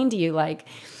kept saying to you, like,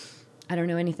 I don't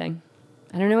know anything.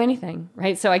 I don't know anything,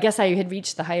 right? So I guess I had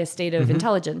reached the highest state of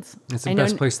intelligence. It's the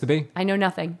best place to be. I know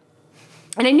nothing.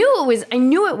 And I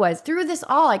knew it was through this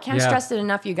all. I can't stress it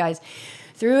enough, you guys.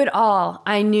 Through it all,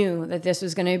 I knew that this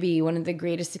was going to be one of the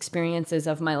greatest experiences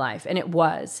of my life. And it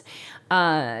was.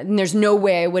 And there's no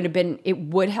way it would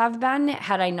have been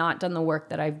had I not done the work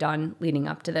that I've done leading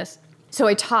up to this. So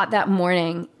I taught that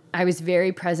morning. I was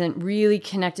very present, really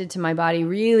connected to my body,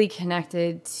 really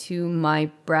connected to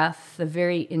my breath, the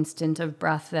very instant of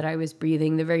breath that I was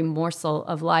breathing, the very morsel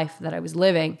of life that I was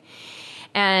living,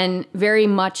 and very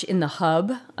much in the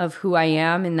hub of who I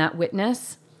am in that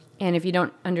witness. And if you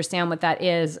don't understand what that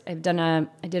is, I did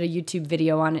a YouTube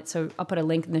video on it, so I'll put a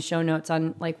link in the show notes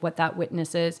on like what that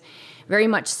witness is. Very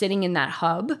much sitting in that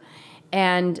hub,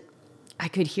 and I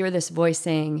could hear this voice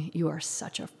saying, "You are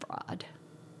such a fraud.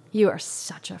 You are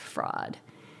such a fraud."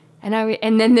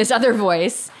 And then this other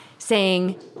voice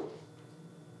saying,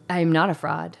 "I am not a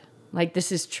fraud. Like,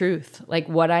 this is truth. Like,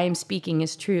 what I am speaking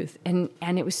is truth." And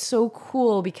it was so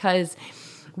cool because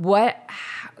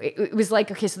it was like,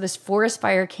 okay, so this forest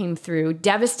fire came through,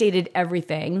 devastated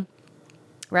everything,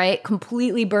 right?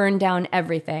 Completely burned down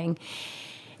everything.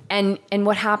 And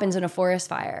what happens in a forest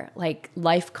fire? Like,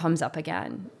 life comes up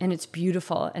again, and it's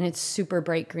beautiful, and it's super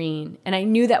bright green. And I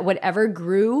knew that whatever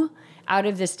grew out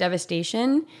of this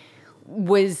devastation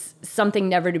was something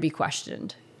never to be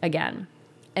questioned again.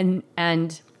 And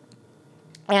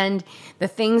the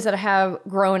things that have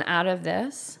grown out of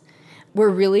this were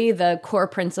really the core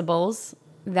principles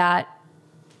that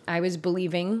I was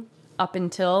believing up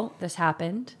until this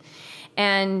happened,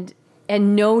 and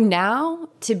know now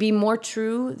to be more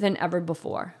true than ever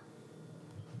before.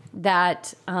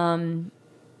 That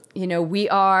we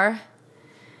are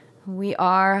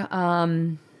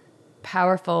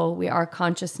powerful. We are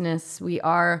consciousness. We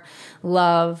are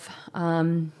love.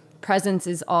 Presence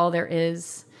is all there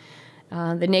is.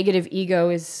 The negative ego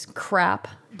is crap.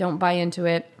 Don't buy into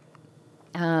it.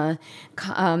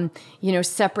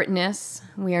 Separateness.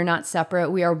 We are not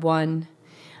separate. We are one.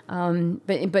 But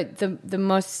the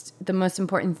most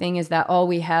important thing is that all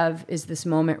we have is this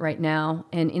moment right now.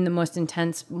 And in the most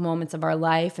intense moments of our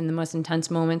life, in the most intense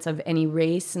moments of any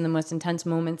race, in the most intense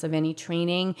moments of any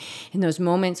training, in those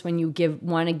moments when you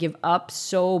want to give up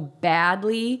so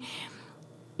badly,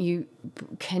 you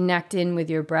connect in with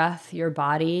your breath, your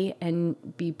body, and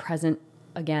be present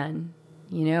again.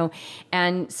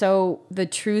 And so the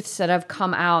truths that have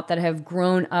come out, that have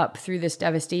grown up through this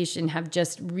devastation, have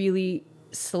just really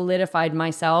solidified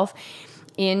myself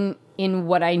in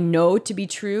what I know to be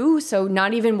true. So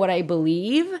not even what I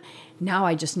believe, now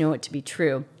I just know it to be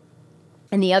true.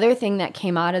 And the other thing that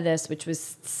came out of this, which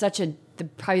was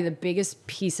probably the biggest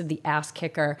piece of the ass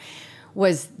kicker,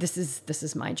 was this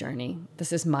is my journey.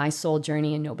 This is my soul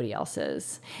journey and nobody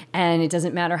else's. And it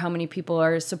doesn't matter how many people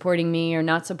are supporting me or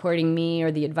not supporting me, or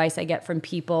the advice I get from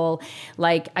people.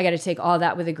 Like, I got to take all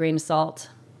that with a grain of salt,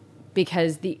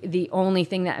 because the only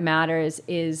thing that matters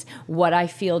is what I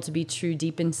feel to be true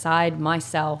deep inside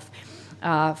myself,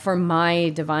 for my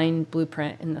divine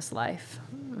blueprint in this life.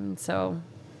 And so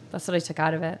that's what I took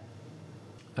out of it.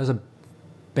 That was a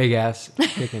big ass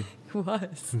kicking.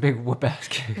 Was. Big whoop ass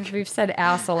kick. We've said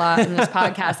ass a lot in this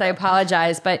podcast. I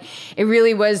apologize, but it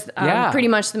really was pretty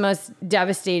much the most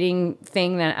devastating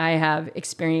thing that I have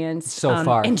experienced so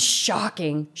far. And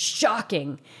shocking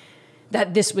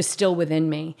that this was still within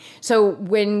me. So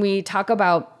when we talk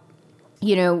about,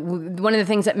 one of the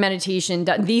things that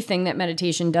the thing that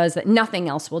meditation does that nothing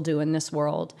else will do in this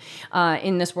world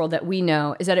that we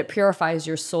know, is that it purifies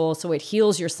your soul. So it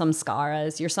heals your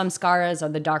samskaras. Your samskaras are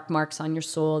the dark marks on your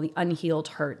soul, the unhealed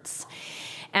hurts.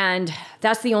 And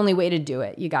that's the only way to do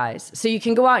it, you guys. So you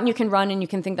can go out and you can run and you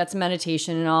can think that's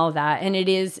meditation and all of that. And it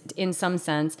is in some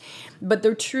sense. But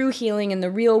the true healing and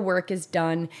the real work is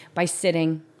done by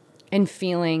sitting and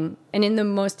feeling, and in the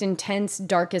most intense,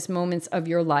 darkest moments of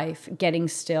your life, getting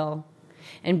still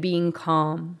and being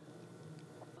calm.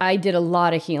 I did a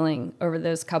lot of healing over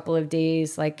those couple of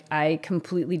days. Like, I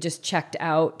completely just checked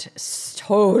out,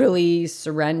 totally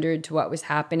surrendered to what was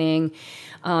happening,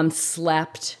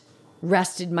 slept,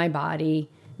 rested my body,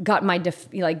 got my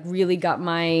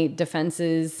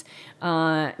defenses,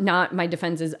 not my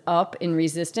defenses up in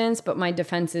resistance, but my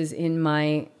defenses in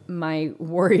my my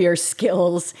warrior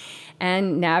skills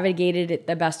and navigated it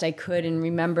the best I could, and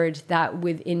remembered that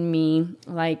within me,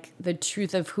 like the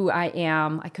truth of who I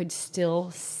am, I could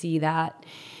still see that,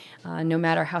 no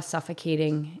matter how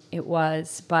suffocating it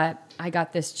was. But I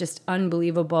got this just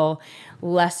unbelievable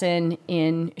lesson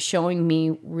in showing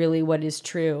me really what is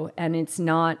true. And it's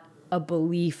not a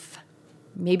belief.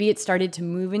 Maybe it started to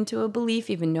move into a belief,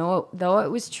 even though it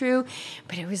was true,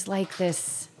 but it was like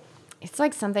this, it's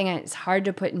like something that's hard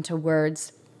to put into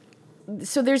words.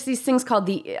 So there's these things called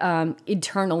the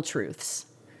eternal truths.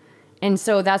 And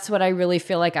so that's what I really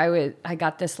feel like I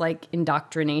got this like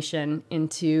indoctrination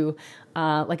into,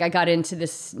 like I got into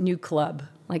this new club,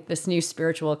 like this new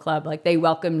spiritual club. Like they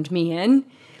welcomed me in,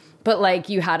 but like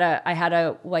I had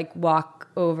to like walk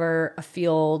over a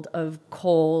field of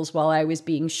coals while I was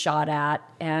being shot at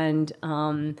and,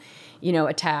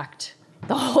 attacked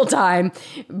the whole time.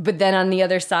 But then on the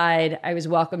other side, I was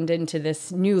welcomed into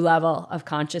this new level of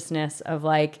consciousness of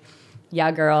like,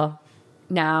 yeah, girl,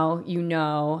 now you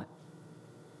know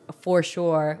for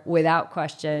sure, without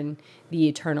question, the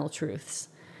eternal truths.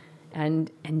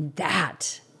 And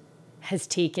that has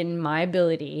taken my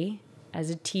ability as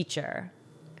a teacher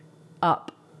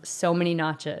up so many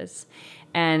notches.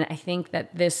 And I think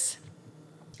that this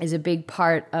is a big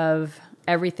part of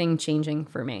everything changing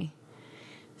for me.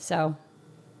 So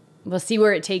we'll see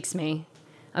where it takes me.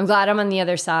 I'm glad I'm on the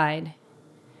other side.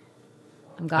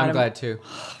 I'm glad too.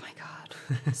 Oh my God.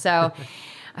 So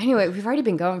anyway, we've already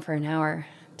been going for an hour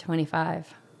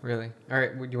 25. Really? All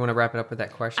right. Do you want to wrap it up with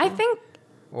that question? I think,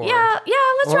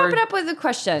 let's wrap it up with a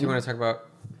question. Do you want to talk about?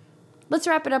 Let's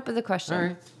wrap it up with a question. All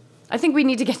right. I think we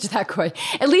need to get to that question.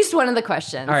 At least one of the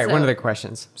questions. All right, one of the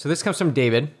questions. So this comes from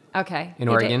David. Okay. In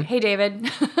Oregon. Hey, David.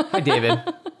 Hi, David.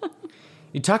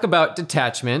 You talk about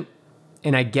detachment,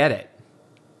 and I get it,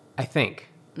 I think.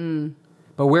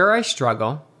 But where I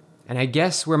struggle, and I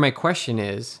guess where my question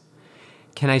is,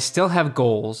 can I still have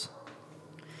goals,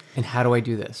 and how do I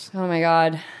do this? Oh my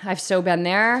God. I've so been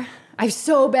there.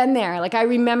 Like I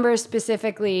remember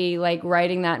specifically like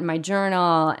writing that in my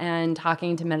journal and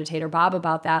talking to Meditator Bob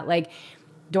about that. Like,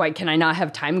 can I not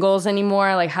have time goals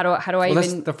anymore? Like how do I even...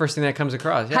 That's the first thing that comes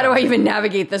across. Yeah. How do I even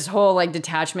navigate this whole like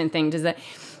detachment thing? Does that...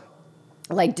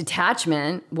 Like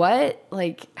detachment? What?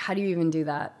 Like how do you even do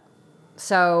that?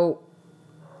 So...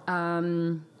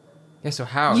 So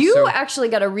how? You actually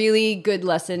got a really good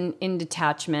lesson in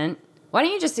detachment. Why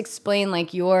don't you just explain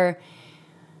like your...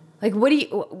 Like,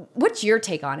 what's your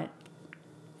take on it?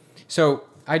 So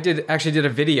I did a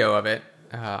video of it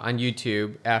on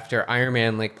YouTube after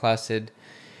Ironman Lake Placid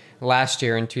last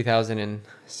year in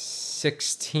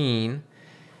 2016.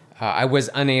 I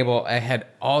was unable. I had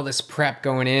all this prep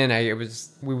going in.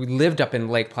 We lived up in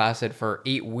Lake Placid for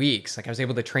 8 weeks. Like I was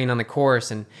able to train on the course,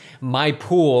 and my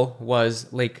pool was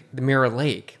the Mirror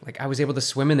Lake. Like I was able to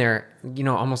swim in there,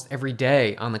 almost every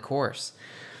day on the course.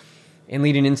 And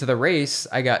leading into the race,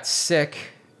 I got sick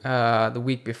the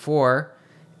week before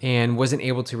and wasn't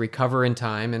able to recover in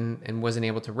time and wasn't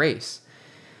able to race.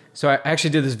 So I actually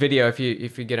did this video. If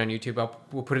you get on YouTube,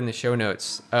 we'll put it in the show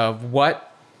notes of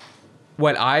what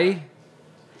I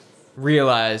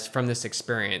realized from this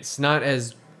experience. Not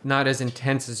as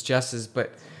intense as Jess's,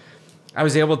 but I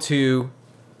was able to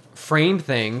frame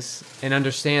things and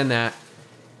understand that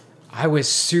I was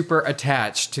super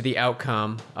attached to the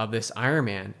outcome of this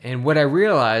Ironman. And what I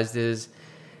realized is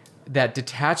that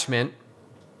detachment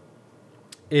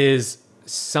is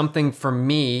something for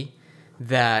me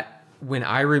that when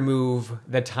I remove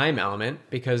the time element,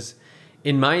 because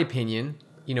in my opinion,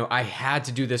 I had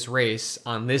to do this race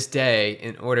on this day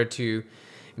in order to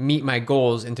meet my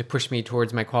goals and to push me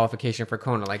towards my qualification for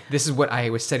Kona. Like this is what I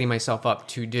was setting myself up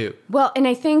to do. Well, and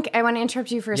I think I want to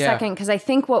interrupt you for a second because I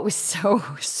think what was so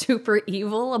super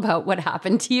evil about what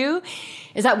happened to you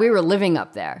is that we were living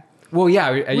up there. Well, we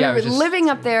were living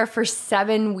up there for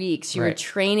 7 weeks. You were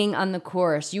training on the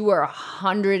course. You were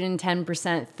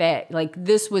 110% fit. Like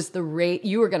this was the rate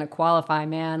you were going to qualify,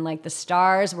 man. Like the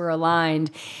stars were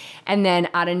aligned. And then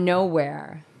out of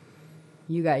nowhere,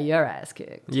 you got your ass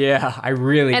kicked. Yeah, I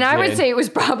really did. I would say it was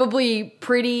probably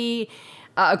pretty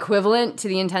equivalent to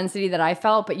the intensity that I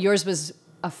felt, but yours was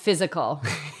a physical.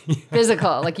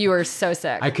 Physical. Like you were so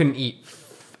sick. I couldn't eat.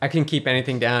 I couldn't keep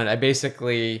anything down. I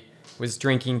basically was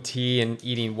drinking tea and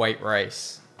eating white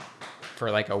rice for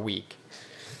like a week.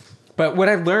 But what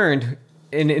I learned,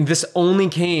 and this only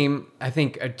came, I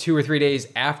think, 2 or 3 days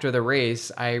after the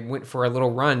race, I went for a little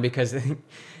run because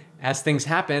as things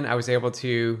happen, I was able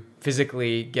to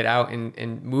physically get out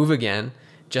and move again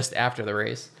just after the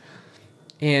race.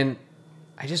 And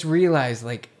I just realized,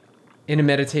 like, in a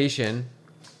meditation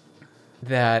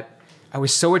that I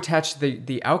was so attached to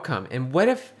the outcome. And what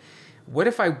if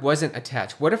I wasn't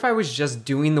attached? What if I was just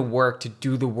doing the work to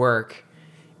do the work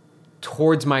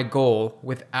towards my goal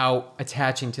without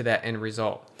attaching to that end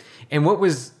result? And what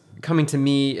was coming to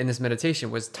me in this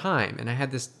meditation was time. And I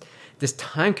had this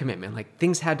time commitment, like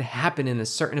things had to happen in a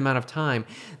certain amount of time.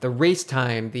 The race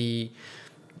time, the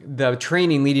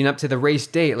training leading up to the race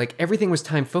date, like everything was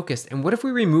time focused. And what if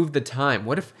we removed the time?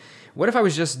 What if I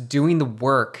was just doing the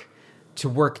work to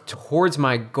work towards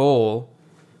my goal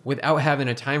without having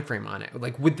a time frame on it?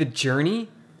 Like, would the journey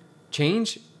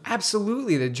change?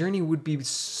 Absolutely. The journey would be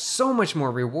so much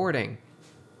more rewarding.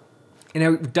 And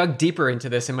I dug deeper into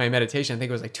this in my meditation. I think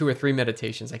it was like 2 or 3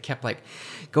 meditations. I kept like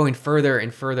going further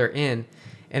and further in.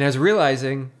 And I was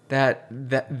realizing that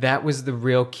was the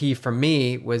real key for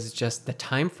me, was just the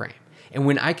time frame. And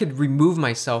when I could remove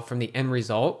myself from the end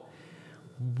result,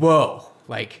 whoa,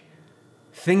 like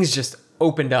things just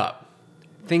opened up.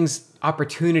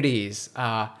 Opportunities,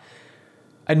 a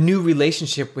new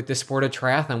relationship with the sport of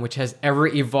triathlon, which has ever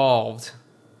evolved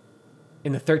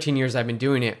in the 13 years I've been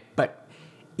doing it, but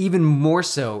even more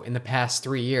so in the past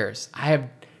 3 years. I have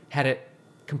had a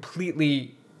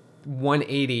completely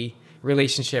 180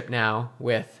 relationship now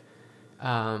with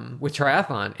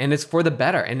triathlon, and it's for the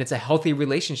better, and it's a healthy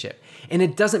relationship. And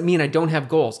it doesn't mean I don't have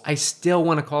goals. I still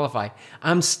want to qualify.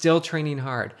 I'm still training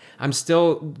hard. I'm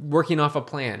still working off a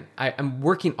plan. I'm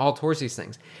working all towards these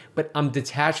things, but I'm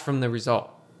detached from the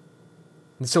result.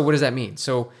 And so what does that mean?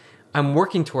 So I'm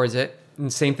working towards it.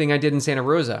 And same thing I did in Santa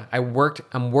Rosa.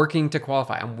 I'm working to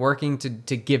qualify. I'm working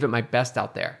to give it my best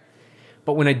out there.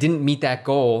 But when I didn't meet that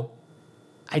goal,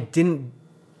 I didn't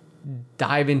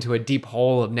dive into a deep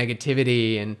hole of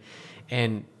negativity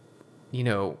and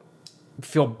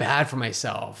feel bad for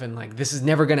myself and like this is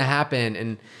never going to happen,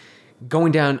 and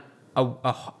going down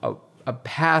a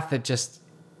path that just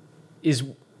is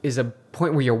a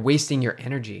point where you're wasting your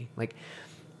energy. Like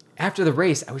after the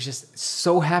race, I was just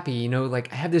so happy,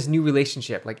 like I have this new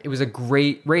relationship. Like it was a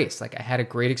great race. Like I had a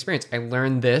great experience. I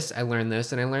learned this, and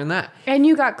I learned that. And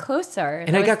you got closer.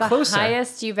 And I got closer.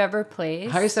 Highest you've ever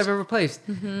placed. Highest I've ever placed.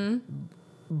 Mm-hmm.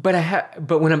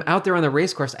 But when I'm out there on the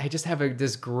race course, I just have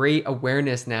this great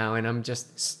awareness now, and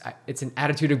it's an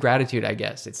attitude of gratitude, I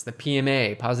guess. It's the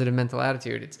PMA, positive mental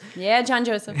attitude. Yeah, John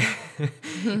Joseph.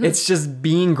 It's just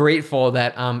being grateful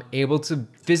that I'm able to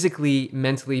physically,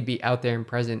 mentally be out there and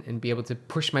present and be able to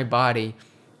push my body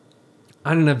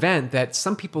on an event that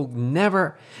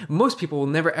most people will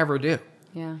never ever do.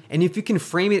 Yeah. And if you can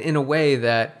frame it in a way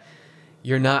that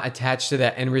you're not attached to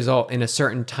that end result in a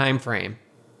certain time frame,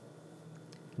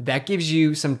 that gives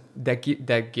you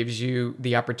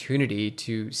the opportunity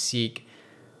to seek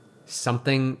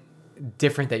something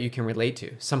different that you can relate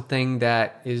to, something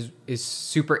that is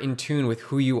super in tune with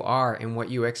who you are and what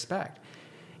you expect.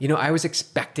 I was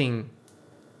expecting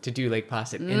to do Lake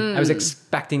Placid, and I was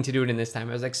expecting to do it in this time.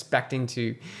 I was expecting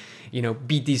to,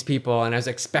 beat these people, and I was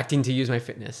expecting to use my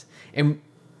fitness. And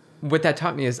what that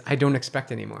taught me is I don't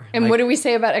expect anymore. And what do we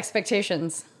say about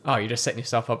expectations? Oh, you're just setting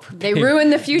yourself up for They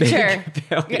ruin the future.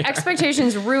 Your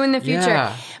expectations ruin the future.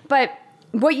 Yeah. But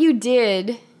what you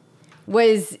did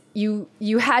was you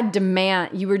had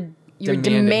demand. You were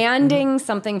demanding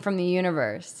something from the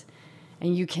universe,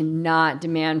 and you cannot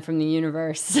demand from the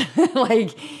universe.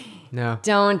 No.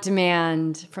 Don't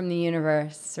demand from the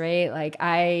universe, right?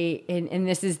 And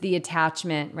this is the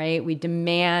attachment, right? We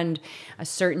demand a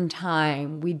certain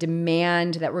time. We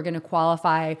demand that we're going to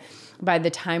qualify by the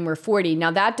time we're 40.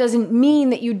 Now, that doesn't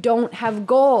mean that you don't have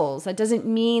goals. That doesn't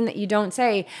mean that you don't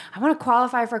say, I want to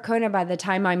qualify for Kona by the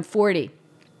time I'm 40.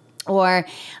 Or,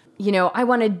 I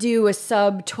want to do a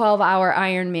sub 12-hour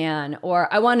Ironman,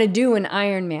 or I want to do an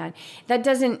Ironman.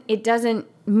 It doesn't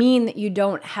mean that you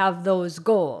don't have those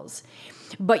goals,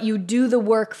 but you do the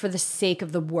work for the sake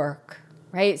of the work,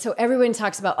 right? So everyone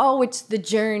talks about, it's the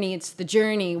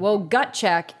journey. Well, gut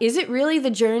check. Is it really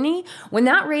the journey? When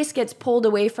that race gets pulled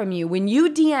away from you, when you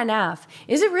DNF,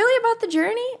 is it really about the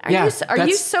journey? Are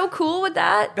you so cool with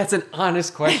that? That's an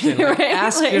honest question. Right?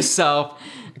 Ask yourself.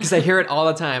 Because I hear it all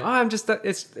the time.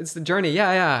 It's the journey.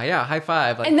 Yeah. High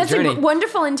five. And that's a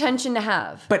wonderful intention to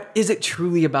have. But is it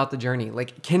truly about the journey?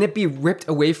 Like, can it be ripped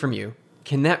away from you?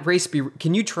 Can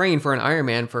you train for an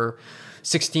Ironman for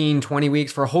 16, 20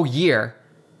 weeks, for a whole year,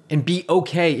 and be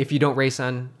okay if you don't race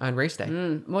on race day?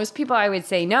 Most people, I would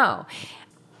say no.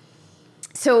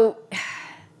 So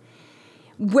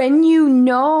when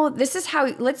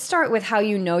let's start with how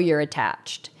you know you're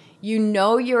attached. You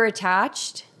know you're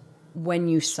attached when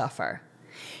you suffer.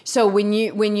 So when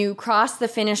you cross the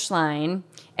finish line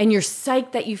and you're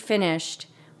psyched that you finished,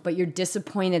 but you're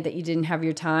disappointed that you didn't have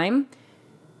your time,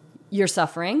 you're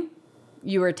suffering.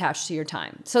 you were attached to your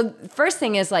time. So first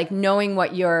thing is like knowing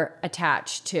what you're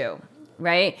attached to,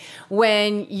 right?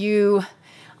 When you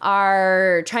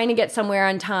are trying to get somewhere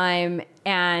on time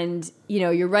and, you know,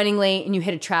 you're running late and you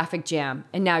hit a traffic jam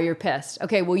and now you're pissed.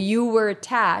 Okay, well, you were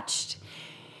attached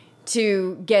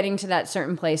to getting to that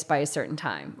certain place by a certain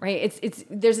time, right?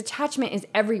 There's attachment is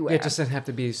everywhere. It just doesn't have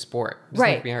to be sport.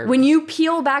 Right. When you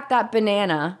peel back that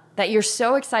banana that you're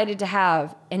so excited to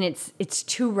have and it's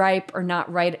too ripe or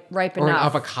not ripe enough. Or an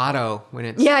avocado when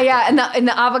it's... Yeah. And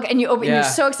the avocado, and you open, and you're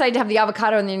so excited to have the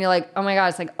avocado and then you're like, oh my God,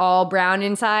 it's like all brown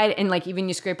inside. And like even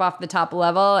you scrape off the top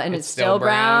level and it's still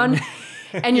brown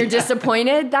and you're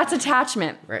disappointed. That's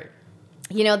attachment. Right.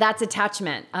 You know, that's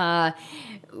attachment.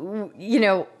 You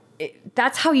know,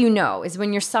 that's how you know, is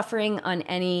when you're suffering on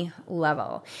any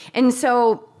level. And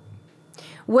so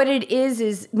what it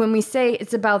is when we say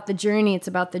it's about the journey, it's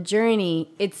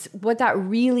what that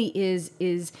really is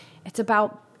it's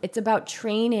about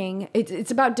training. It's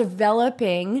about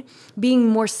developing, being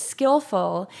more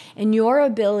skillful in your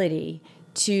ability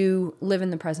to live in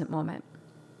the present moment.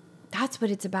 That's what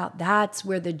it's about. That's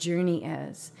where the journey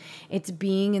is. It's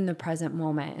being in the present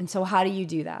moment. And so how do you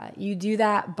do that? You do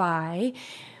that by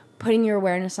putting your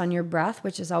awareness on your breath,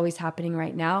 which is always happening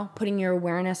right now, putting your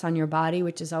awareness on your body,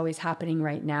 which is always happening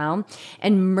right now,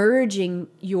 and merging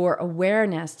your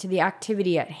awareness to the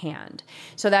activity at hand.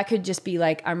 So that could just be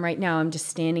like, I'm just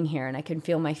standing here and I can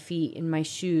feel my feet in my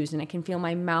shoes and I can feel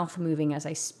my mouth moving as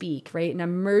I speak, right? And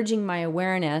I'm merging my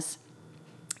awareness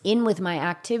in with my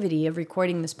activity of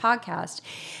recording this podcast.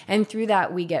 And through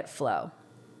that, we get flow,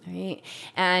 right?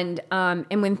 And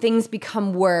when things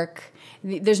become work,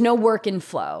 there's no work in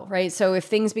flow, right? So if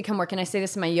things become work, and I say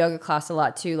this in my yoga class a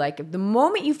lot too, like the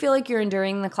moment you feel like you're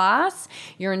enduring the class,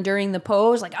 you're enduring the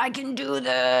pose, like I can do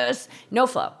this, no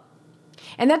flow.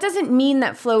 And that doesn't mean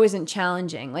that flow isn't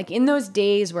challenging. Like in those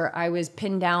days where I was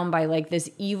pinned down by like this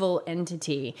evil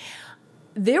entity,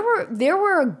 there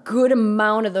were a good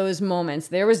amount of those moments.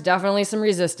 There was definitely some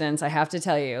resistance, I have to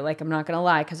tell you. Like I'm not going to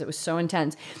lie because it was so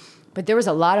intense. But there was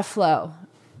a lot of flow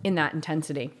in that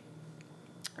intensity.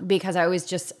 Because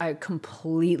I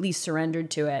completely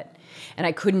surrendered to it. And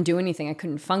I couldn't do anything. I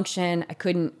couldn't function. I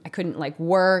couldn't like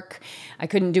work. I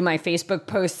couldn't do my Facebook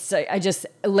posts. I just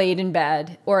laid in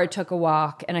bed or I took a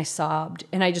walk and I sobbed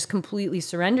and I just completely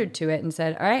surrendered to it and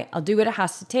said, all right, I'll do what it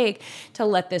has to take to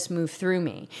let this move through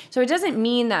me. So it doesn't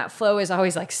mean that flow is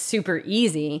always like super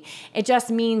easy. It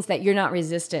just means that you're not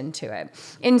resistant to it.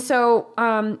 And so,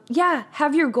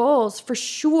 have your goals for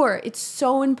sure. It's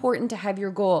so important to have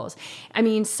your goals. I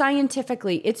mean,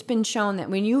 scientifically, it's been shown that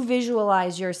when you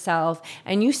visualize yourself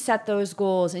and you set those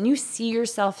goals and you see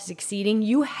yourself succeeding,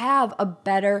 you have a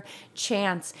better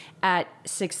chance at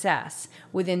success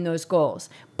within those goals.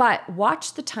 But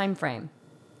watch the time frame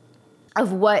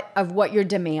of what you're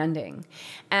demanding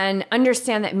and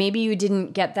understand that maybe you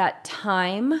didn't get that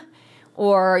time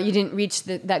or you didn't reach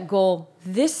that goal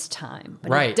this time.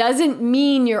 But It doesn't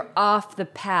mean you're off the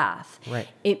path. Right.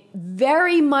 It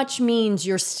very much means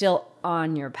you're still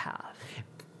on your path.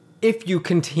 If you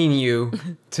continue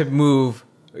to move,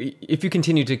 if you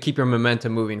continue to keep your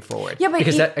momentum moving forward. Yeah, but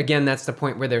because that's the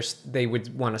point where they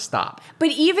would want to stop. But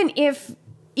even if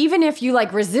you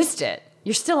like resist it,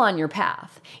 you're still on your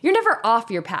path. You're never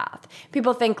off your path.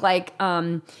 People think like,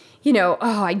 I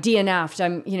DNF'd.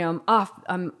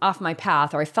 I'm off my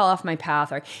path, or I fell off my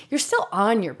path, or you're still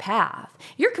on your path.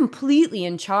 You're completely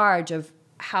in charge of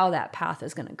how that path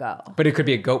is going to go. But it could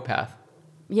be a goat path.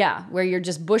 Yeah, where you're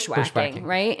just bushwhacking,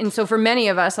 right? And so for many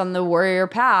of us on the warrior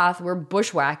path, we're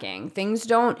bushwhacking. Things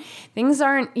aren't,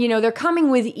 they're coming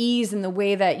with ease in the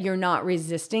way that you're not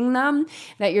resisting them,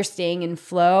 that you're staying in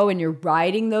flow and you're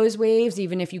riding those waves,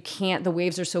 even if the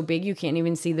waves are so big you can't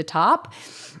even see the top.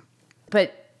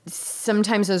 But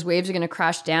sometimes those waves are going to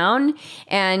crash down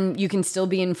and you can still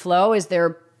be in flow as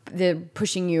they're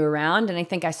pushing you around. And I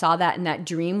think I saw that in that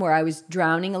dream where I was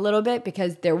drowning a little bit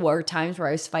because there were times where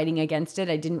I was fighting against it.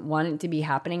 I didn't want it to be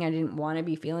happening. I didn't want to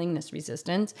be feeling this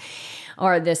resistance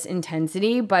or this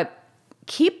intensity, but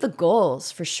keep the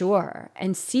goals for sure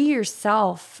and see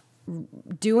yourself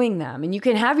doing them. And you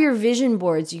can have your vision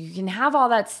boards, you can have all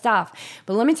that stuff.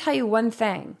 But let me tell you one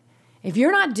thing. If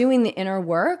you're not doing the inner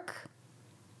work,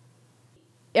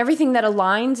 everything that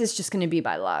aligns is just going to be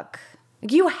by luck.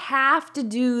 Like you have to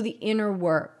do the inner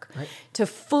work to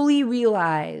fully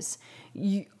realize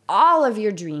all of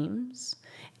your dreams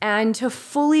and to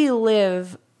fully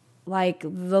live like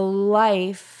the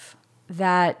life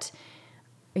that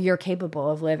you're capable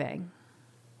of living,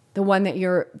 the one that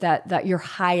your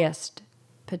highest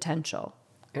potential.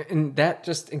 And that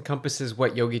just encompasses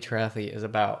what Yogi Triathlete is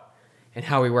about and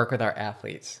how we work with our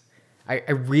athletes.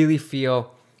 I really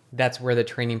feel that's where the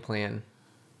training plan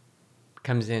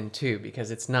comes in too,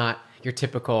 because it's not your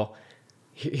typical,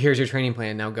 here's your training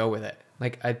plan, now go with it.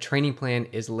 Like a training plan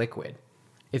is liquid.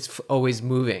 It's always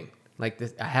moving. Like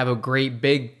this, I have a great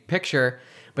big picture,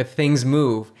 but things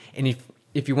move. And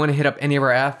if you want to hit up any of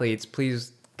our athletes,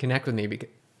 please connect with me, because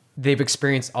they've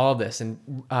experienced all of this. And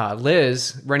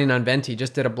Liz, running on Venti,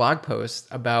 just did a blog post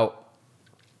about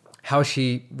how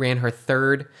she ran her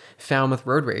 3rd Falmouth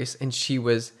road race, and she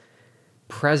was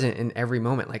present in every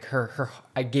moment. Like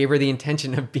I gave her the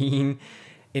intention of being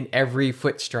in every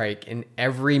foot strike, in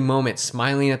every moment,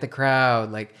 smiling at the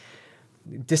crowd, like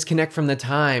disconnect from the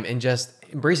time and just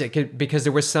embrace it. Because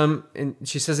there was some, and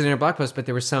she says it in her blog post, but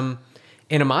there was some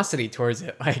animosity towards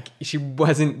it. Like she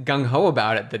wasn't gung-ho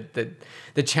about it.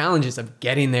 The challenges of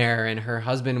getting there, and her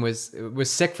husband was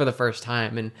sick for the first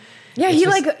time, and he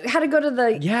had to go to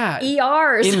the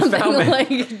ER or something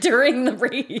like during the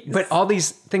race. But all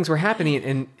these things were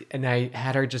happening, and I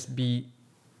had her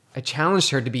I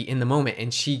challenged her to be in the moment,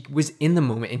 and she was in the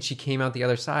moment, and she came out the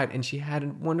other side, and she had a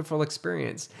wonderful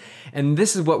experience. And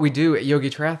this is what we do at Yogi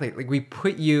Triathlete. Like we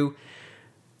put you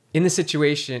in the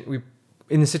situation,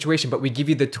 but we give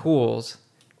you the tools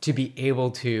to be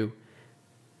able to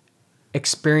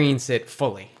experience it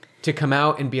fully, to come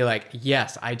out and be like,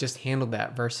 yes, I just handled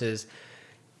that, versus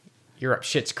you're up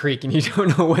Schitt's Creek and you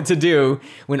don't know what to do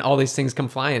when all these things come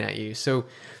flying at you. So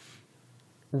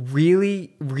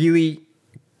really, really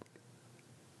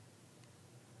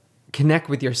connect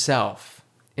with yourself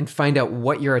and find out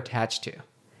what you're attached to.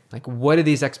 Like, what are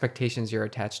these expectations you're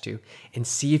attached to? And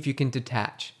see if you can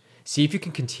detach. See if you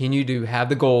can continue to have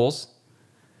the goals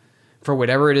for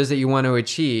whatever it is that you want to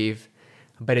achieve,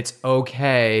 but it's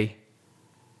okay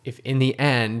if in the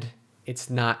end it's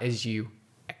not as you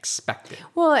expected.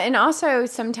 Well, and also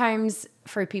sometimes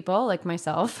for people like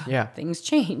myself, things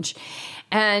change.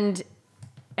 And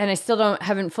I still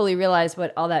haven't fully realized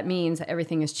what all that means.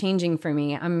 Everything is changing for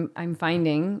me. I'm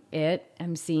finding it,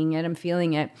 I'm seeing it, I'm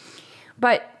feeling it.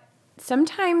 But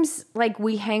sometimes like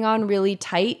we hang on really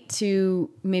tight to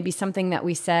maybe something that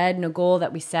we said and a goal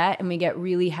that we set, and we get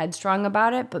really headstrong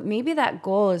about it, but maybe that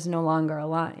goal is no longer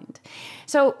aligned.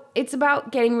 So it's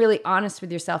about getting really honest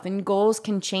with yourself, and goals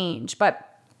can change,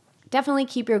 but definitely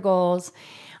keep your goals,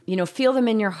 feel them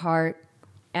in your heart.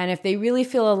 And if they really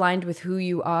feel aligned with who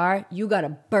you are, you got to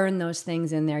burn those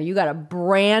things in there. You got to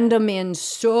brand them in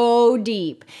so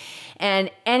deep. And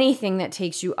anything that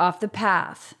takes you off the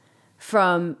path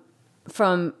from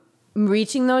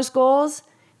reaching those goals,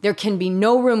 there can be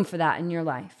no room for that in your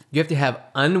life. You have to have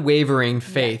unwavering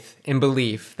faith and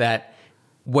belief that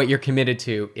what you're committed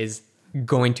to is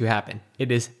going to happen.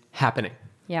 It is happening.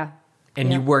 Yeah.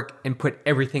 And you work and put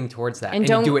everything towards that. And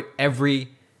you do it every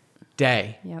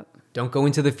day. Yep. Don't go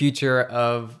into the future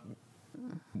of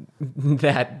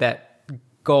that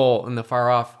goal in the far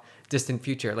off, distant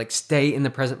future. Like, stay in the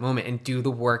present moment and do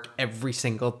the work every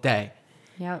single day.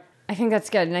 Yep. I think that's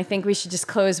good. And I think we should just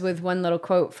close with one little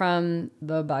quote from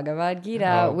the Bhagavad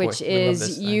Gita, which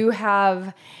is, you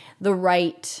have the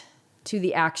right to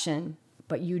the action,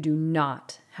 but you do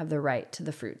not have the right to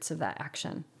the fruits of that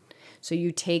action. So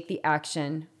you take the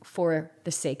action for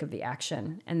the sake of the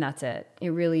action, and that's it. It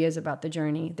really is about the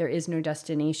journey. There is no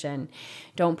destination.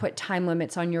 Don't put time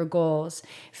limits on your goals.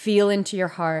 Feel into your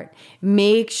heart.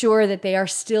 Make sure that they are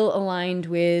still aligned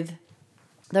with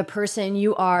the person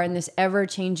you are in this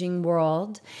ever-changing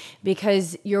world,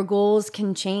 because your goals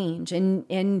can change,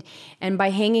 and by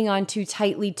hanging on too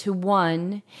tightly to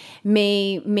one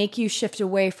may make you shift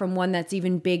away from one that's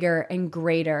even bigger and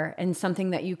greater, and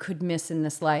something that you could miss in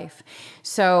this life.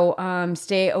 So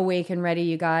stay awake and ready,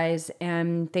 you guys,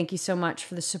 and thank you so much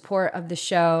for the support of the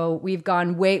show. We were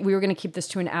going to keep this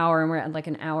to an hour, and we're at like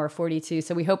an hour 42.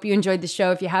 So we hope you enjoyed the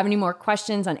show. If you have any more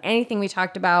questions on anything we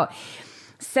talked about,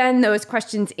 send those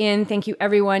questions in. Thank you,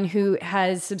 everyone who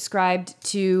has subscribed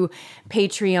to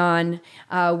Patreon.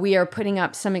 We are putting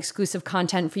up some exclusive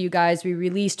content for you guys. We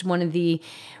released one of the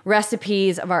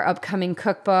recipes of our upcoming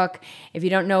cookbook. If you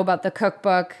don't know about the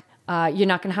cookbook, you're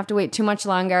not going to have to wait too much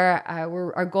longer.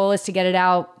 Our goal is to get it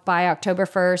out by October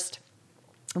 1st.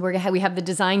 We have the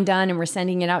design done, and we're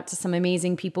sending it out to some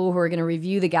amazing people who are going to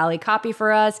review the galley copy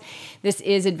for us. This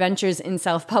is Adventures in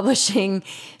Self-Publishing,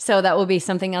 so that will be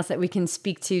something else that we can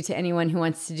speak to anyone who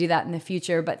wants to do that in the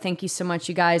future. But thank you so much,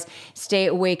 you guys. Stay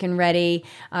awake and ready.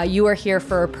 You are here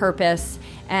for a purpose,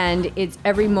 and it's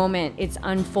every moment it's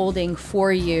unfolding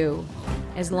for you,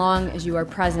 as long as you are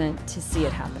present to see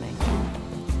it happening.